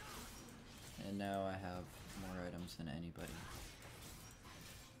 And now I have more items than anybody.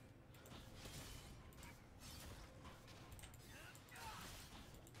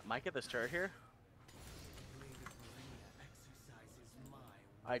 Might get this turret here. Lady Maria exercises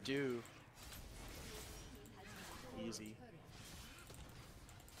my I do. Easy.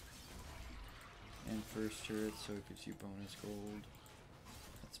 And first turret, so it gives you bonus gold.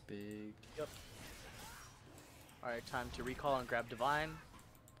 That's big. Yep. Alright, time to recall and grab Divine.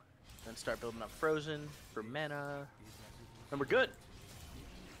 Then start building up Frozen for mana. And we're good.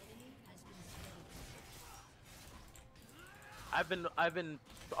 I've been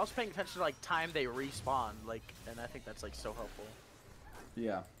also paying attention to like time they respawn, like, and I think that's like so helpful.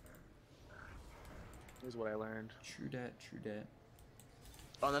 Yeah. Is what I learned. True dat, true dat.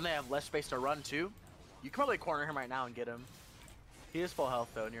 Oh, and then they have less space to run too. You can probably corner him right now and get him. He is full health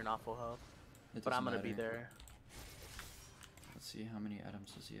though, and you're not full health. It But I'm doesn't gonna be matter. there. Let's see, how many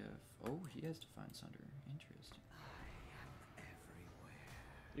items does he have? Oh, he has Divine Sunder. Interesting. everywhere.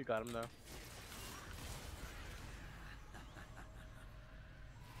 You got him though.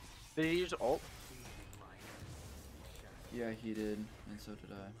 Did he use ult? Yeah, he did, and so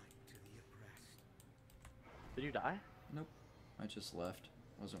did I. Did you die? Nope. I just left.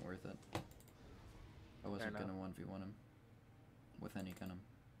 Wasn't worth it. I wasn't enough. gonna 1v1 him. With any gun him.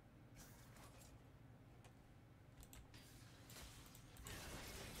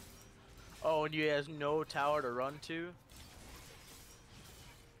 Oh, and he has no tower to run to?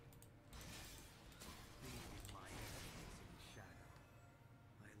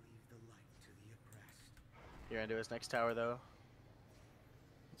 You're gonna do his next tower though.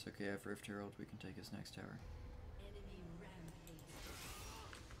 It's okay, I have Rift Herald, we can take his next tower. Enemy rampage.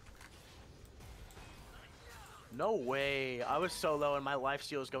 No way. I was so low and my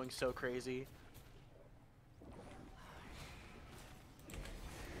lifesteal was going so crazy.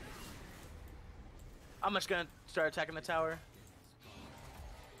 I'm just gonna start attacking the tower.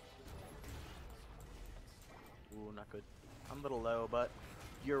 Ooh, not good. I'm a little low, but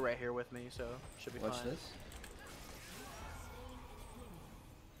you're right here with me, so should be Watch fine. this.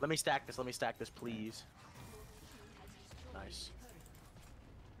 Let me stack this, please. Nice.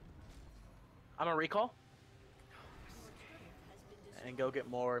 I'm gonna recall. And go get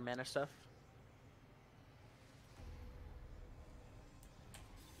more mana stuff.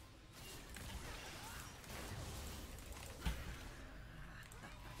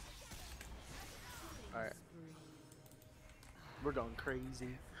 Alright. We're going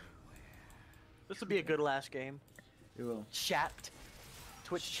crazy. This will be a good last game. It will. Chat.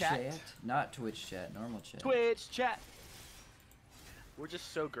 Twitch chat. Not Twitch chat, normal chat. Twitch chat. We're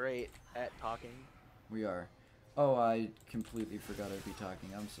just so great at talking. We are. Oh, I completely forgot I'd be talking.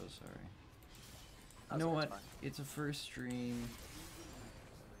 I'm so sorry. You know what? Fine. It's a first stream.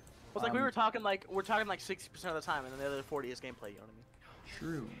 It's like we're talking like 60% of the time, and then the other 40 is gameplay. You know what I mean?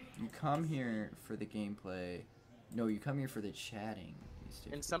 True. You come here for the gameplay. No, you come here for the chatting. you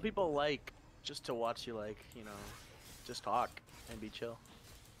stupid And some people like just to watch you, like, you know, just talk and be chill.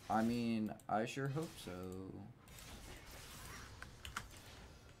 I mean, I sure hope so.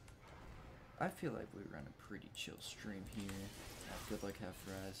 I feel like we run a pretty chill stream here at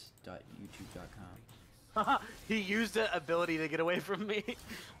goodluckhalfraz.youtube.com. He used the ability to get away from me.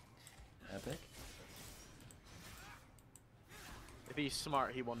 Epic. If he's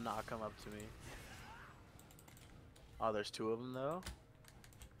smart, he will not come up to me. Oh, there's two of them though.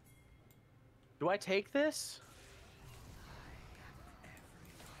 Do I take this?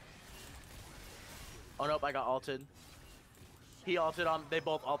 Oh nope, I got ulted. He ulted on. They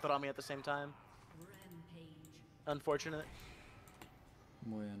both ulted on me at the same time. Rampage. Unfortunate.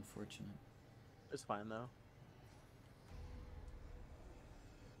 Muy unfortunate. It's fine though.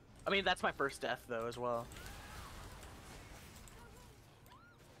 I mean, that's my first death though as well.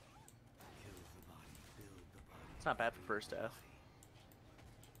 It's not bad for first death.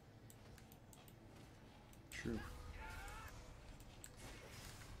 True.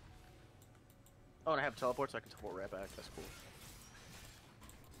 Oh, and I have teleport, so I can teleport right back. That's cool.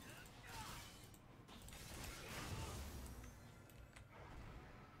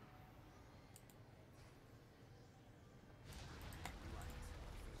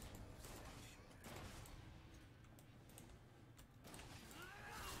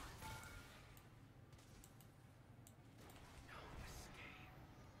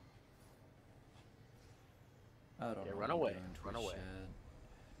 I don't Yeah, know. run what I'm away, doing, run Twitch away. chat.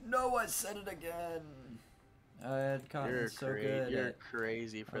 No, I said it again. I had gotten You're so good. You're at,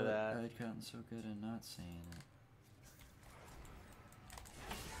 crazy for I that. had gotten so good at not saying it.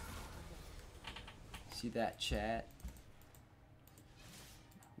 See that chat?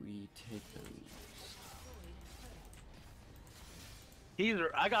 We take those.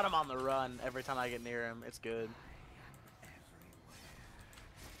 I got him on the run every time I get near him. It's good.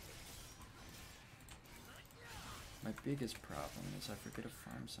 My biggest problem is I forget to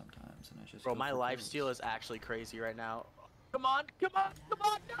farm sometimes, and I just. Bro, go my for lifesteal kills. is actually crazy right now. Come on, come on, come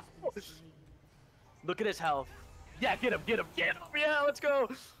on, no! Look at his health. Yeah, get him, get him, get him! Yeah, let's go!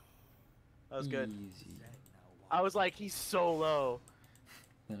 That was good. Easy. I was like, he's so low.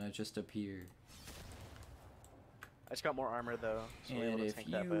 Then I just appear. I just got more armor though, so we're And able to if tank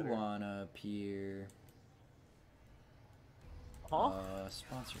you that better. wanna appear, Huh?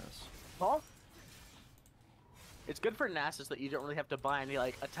 sponsor us. Huh? It's good for Nasus that you don't really have to buy any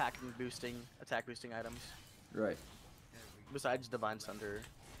like attack boosting items. Right. Besides Divine Sunder.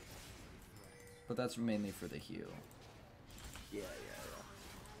 But that's mainly for the heal. Yeah. Ally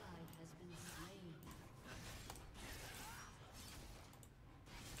has been slain.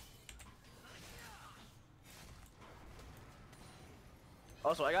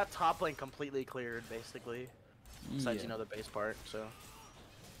 Also, I got top lane completely cleared, basically. Besides, Yeah. you know, the base part, so.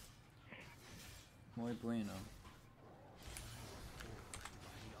 Muy bueno.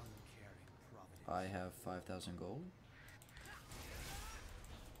 I have 5,000 gold.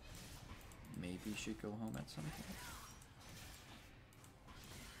 Maybe should go home at some point.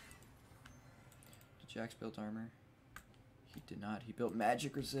 Did Jax build armor? He did not. He built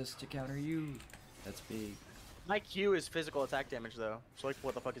magic resist to counter you. That's big. My Q is physical attack damage though, so like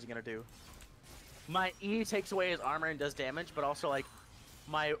what the fuck is he gonna do? My E takes away his armor and does damage, but also like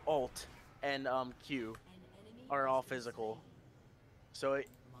my ult and Q are all physical. So it,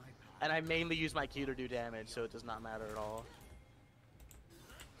 and I mainly use my Q to do damage, so it does not matter at all.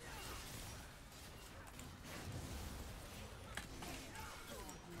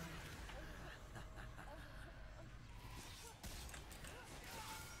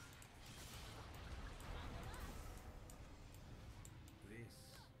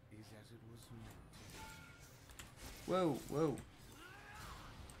 This is as it was meant to be. Whoa, whoa.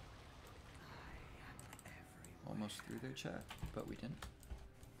 Almost through their chat, but we didn't.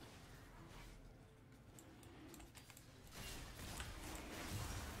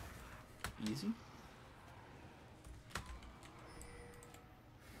 Easy.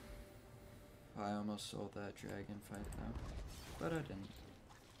 I almost sold that dragon fight though, but I didn't.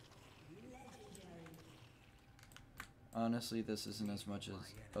 Honestly, this isn't as much as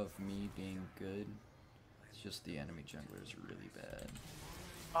of me being good. It's just the enemy jungler is really bad.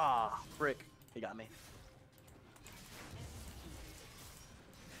 Ah, frick. He got me.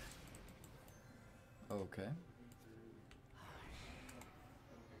 Okay.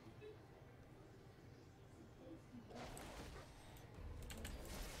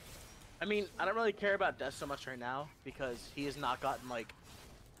 I mean, I don't really care about Death so much right now because he has not gotten like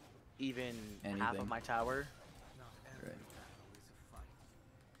even half Anything. of my tower. Not every Right. battle is a fight.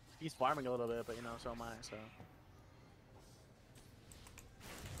 He's farming a little bit, but you know, so am I. So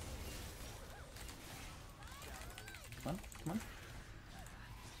Come on, come on.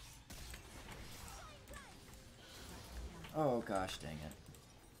 Oh gosh, dang it.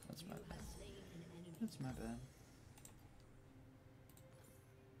 That's my bad. That's my bad.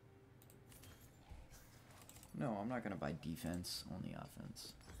 No, I'm not gonna buy defense, only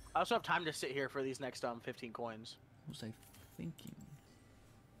offense. I also have time to sit here for these next 15 coins. What was I thinking?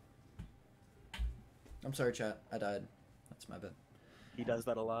 I'm sorry, chat. I died. That's my bad. He does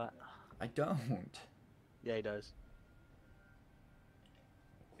that a lot. I don't. Yeah, he does.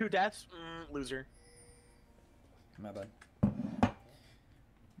 2 deaths, loser. My bad.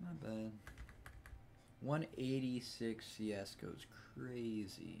 My bad. 186 CS goes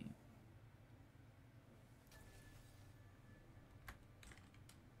crazy.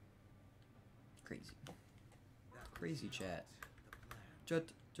 Crazy. Crazy chat. Jut,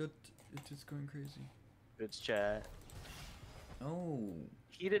 it is going crazy. It's chat. Oh.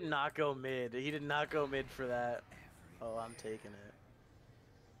 He did not go mid. He did not go mid for that. Oh, I'm taking it.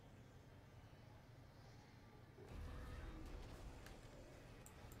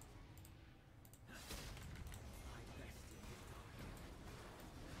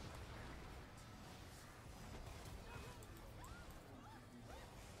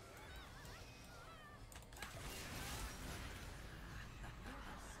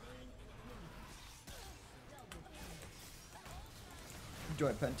 Do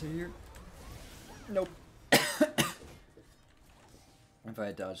I penta here? Nope. If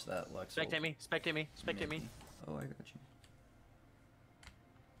I dodged that, Lux. will Spectate me, spectate me, spectate me. maybe. Oh, I got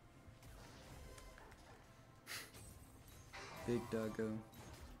you. Big doggo.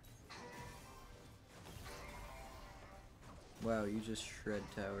 Wow, you just shred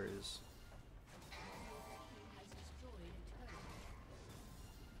towers.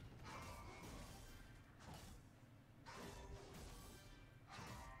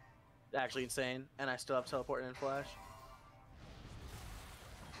 Actually insane, and I still have teleport and flash.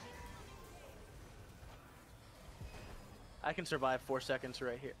 I can survive 4 seconds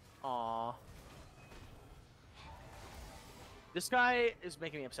right here. Aww. This guy is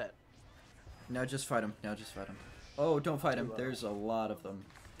making me upset. Now just fight him. Now just fight him. Oh, don't fight him. Too low. There's a lot of them.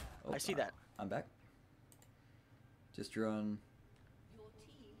 Oh, I see that. I'm back. Just run. Your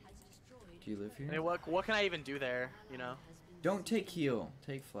team has destroyed. Do you live I mean, here? what can I even do there, you know? Don't take heal.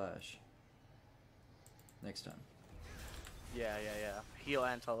 Take flash. Next time. Yeah. Heal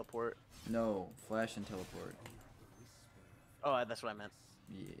and teleport. No, flash and teleport. Oh, that's what I meant.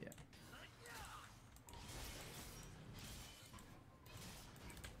 Yeah.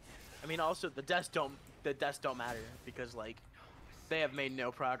 I mean, also the deaths don't matter because like they have made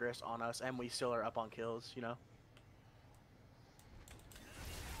no progress on us, and we still are up on kills, you know.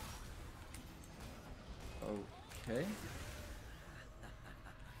 Okay.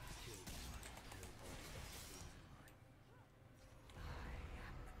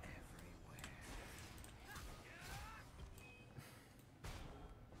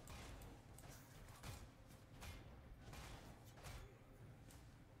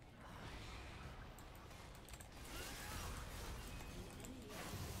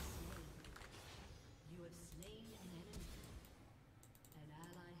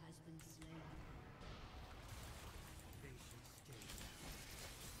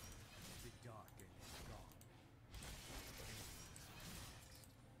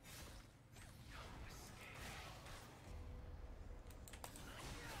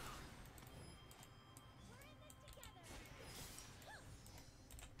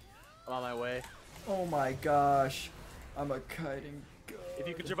 I'm on my way. Oh my gosh. I'm a kiting god. If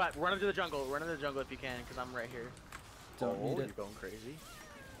you can survive, run into the jungle. Run into the jungle if you can, because I'm right here. Don't need it. You're going crazy.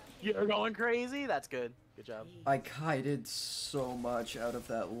 You're going crazy? That's good. Good job. I kited so much out of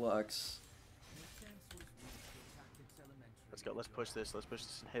that Lux. Let's go. Let's push this. Let's push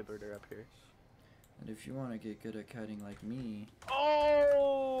this inhibitor up here. And if you want to get good at kiting like me,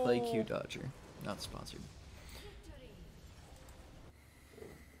 Oh! play Q Dodger. Not sponsored.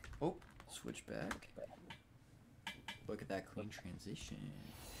 Oh, switch back. Look at that clean transition.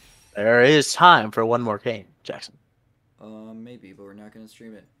 There is time for one more game, Jackson. Maybe, but we're not gonna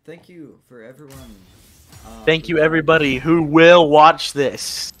stream it. Thank you for everyone. Thank you, everybody who will watch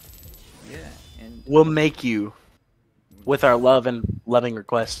this. Yeah, and We'll make you with our love and loving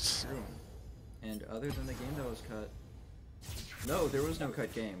requests. true. And other than the game that was cut, no, there was no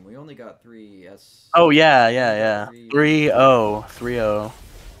cut game. We only got 3 S. Oh yeah. 3-0, 3-0.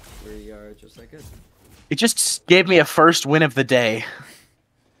 We are just that good. It just gave me a first win of the day,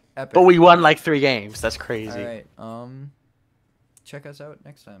 Epic. but we won like 3 games. That's crazy. All right. Check us out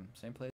next time. Same place.